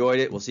 Hope you enjoyed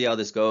it. We'll see how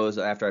this goes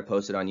after I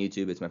post it on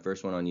YouTube. It's my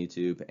first one on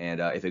YouTube. And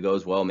if it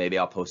goes well, maybe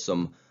I'll post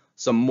some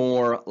some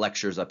more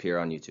lectures up here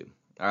on YouTube.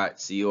 All right,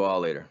 see you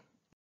all later.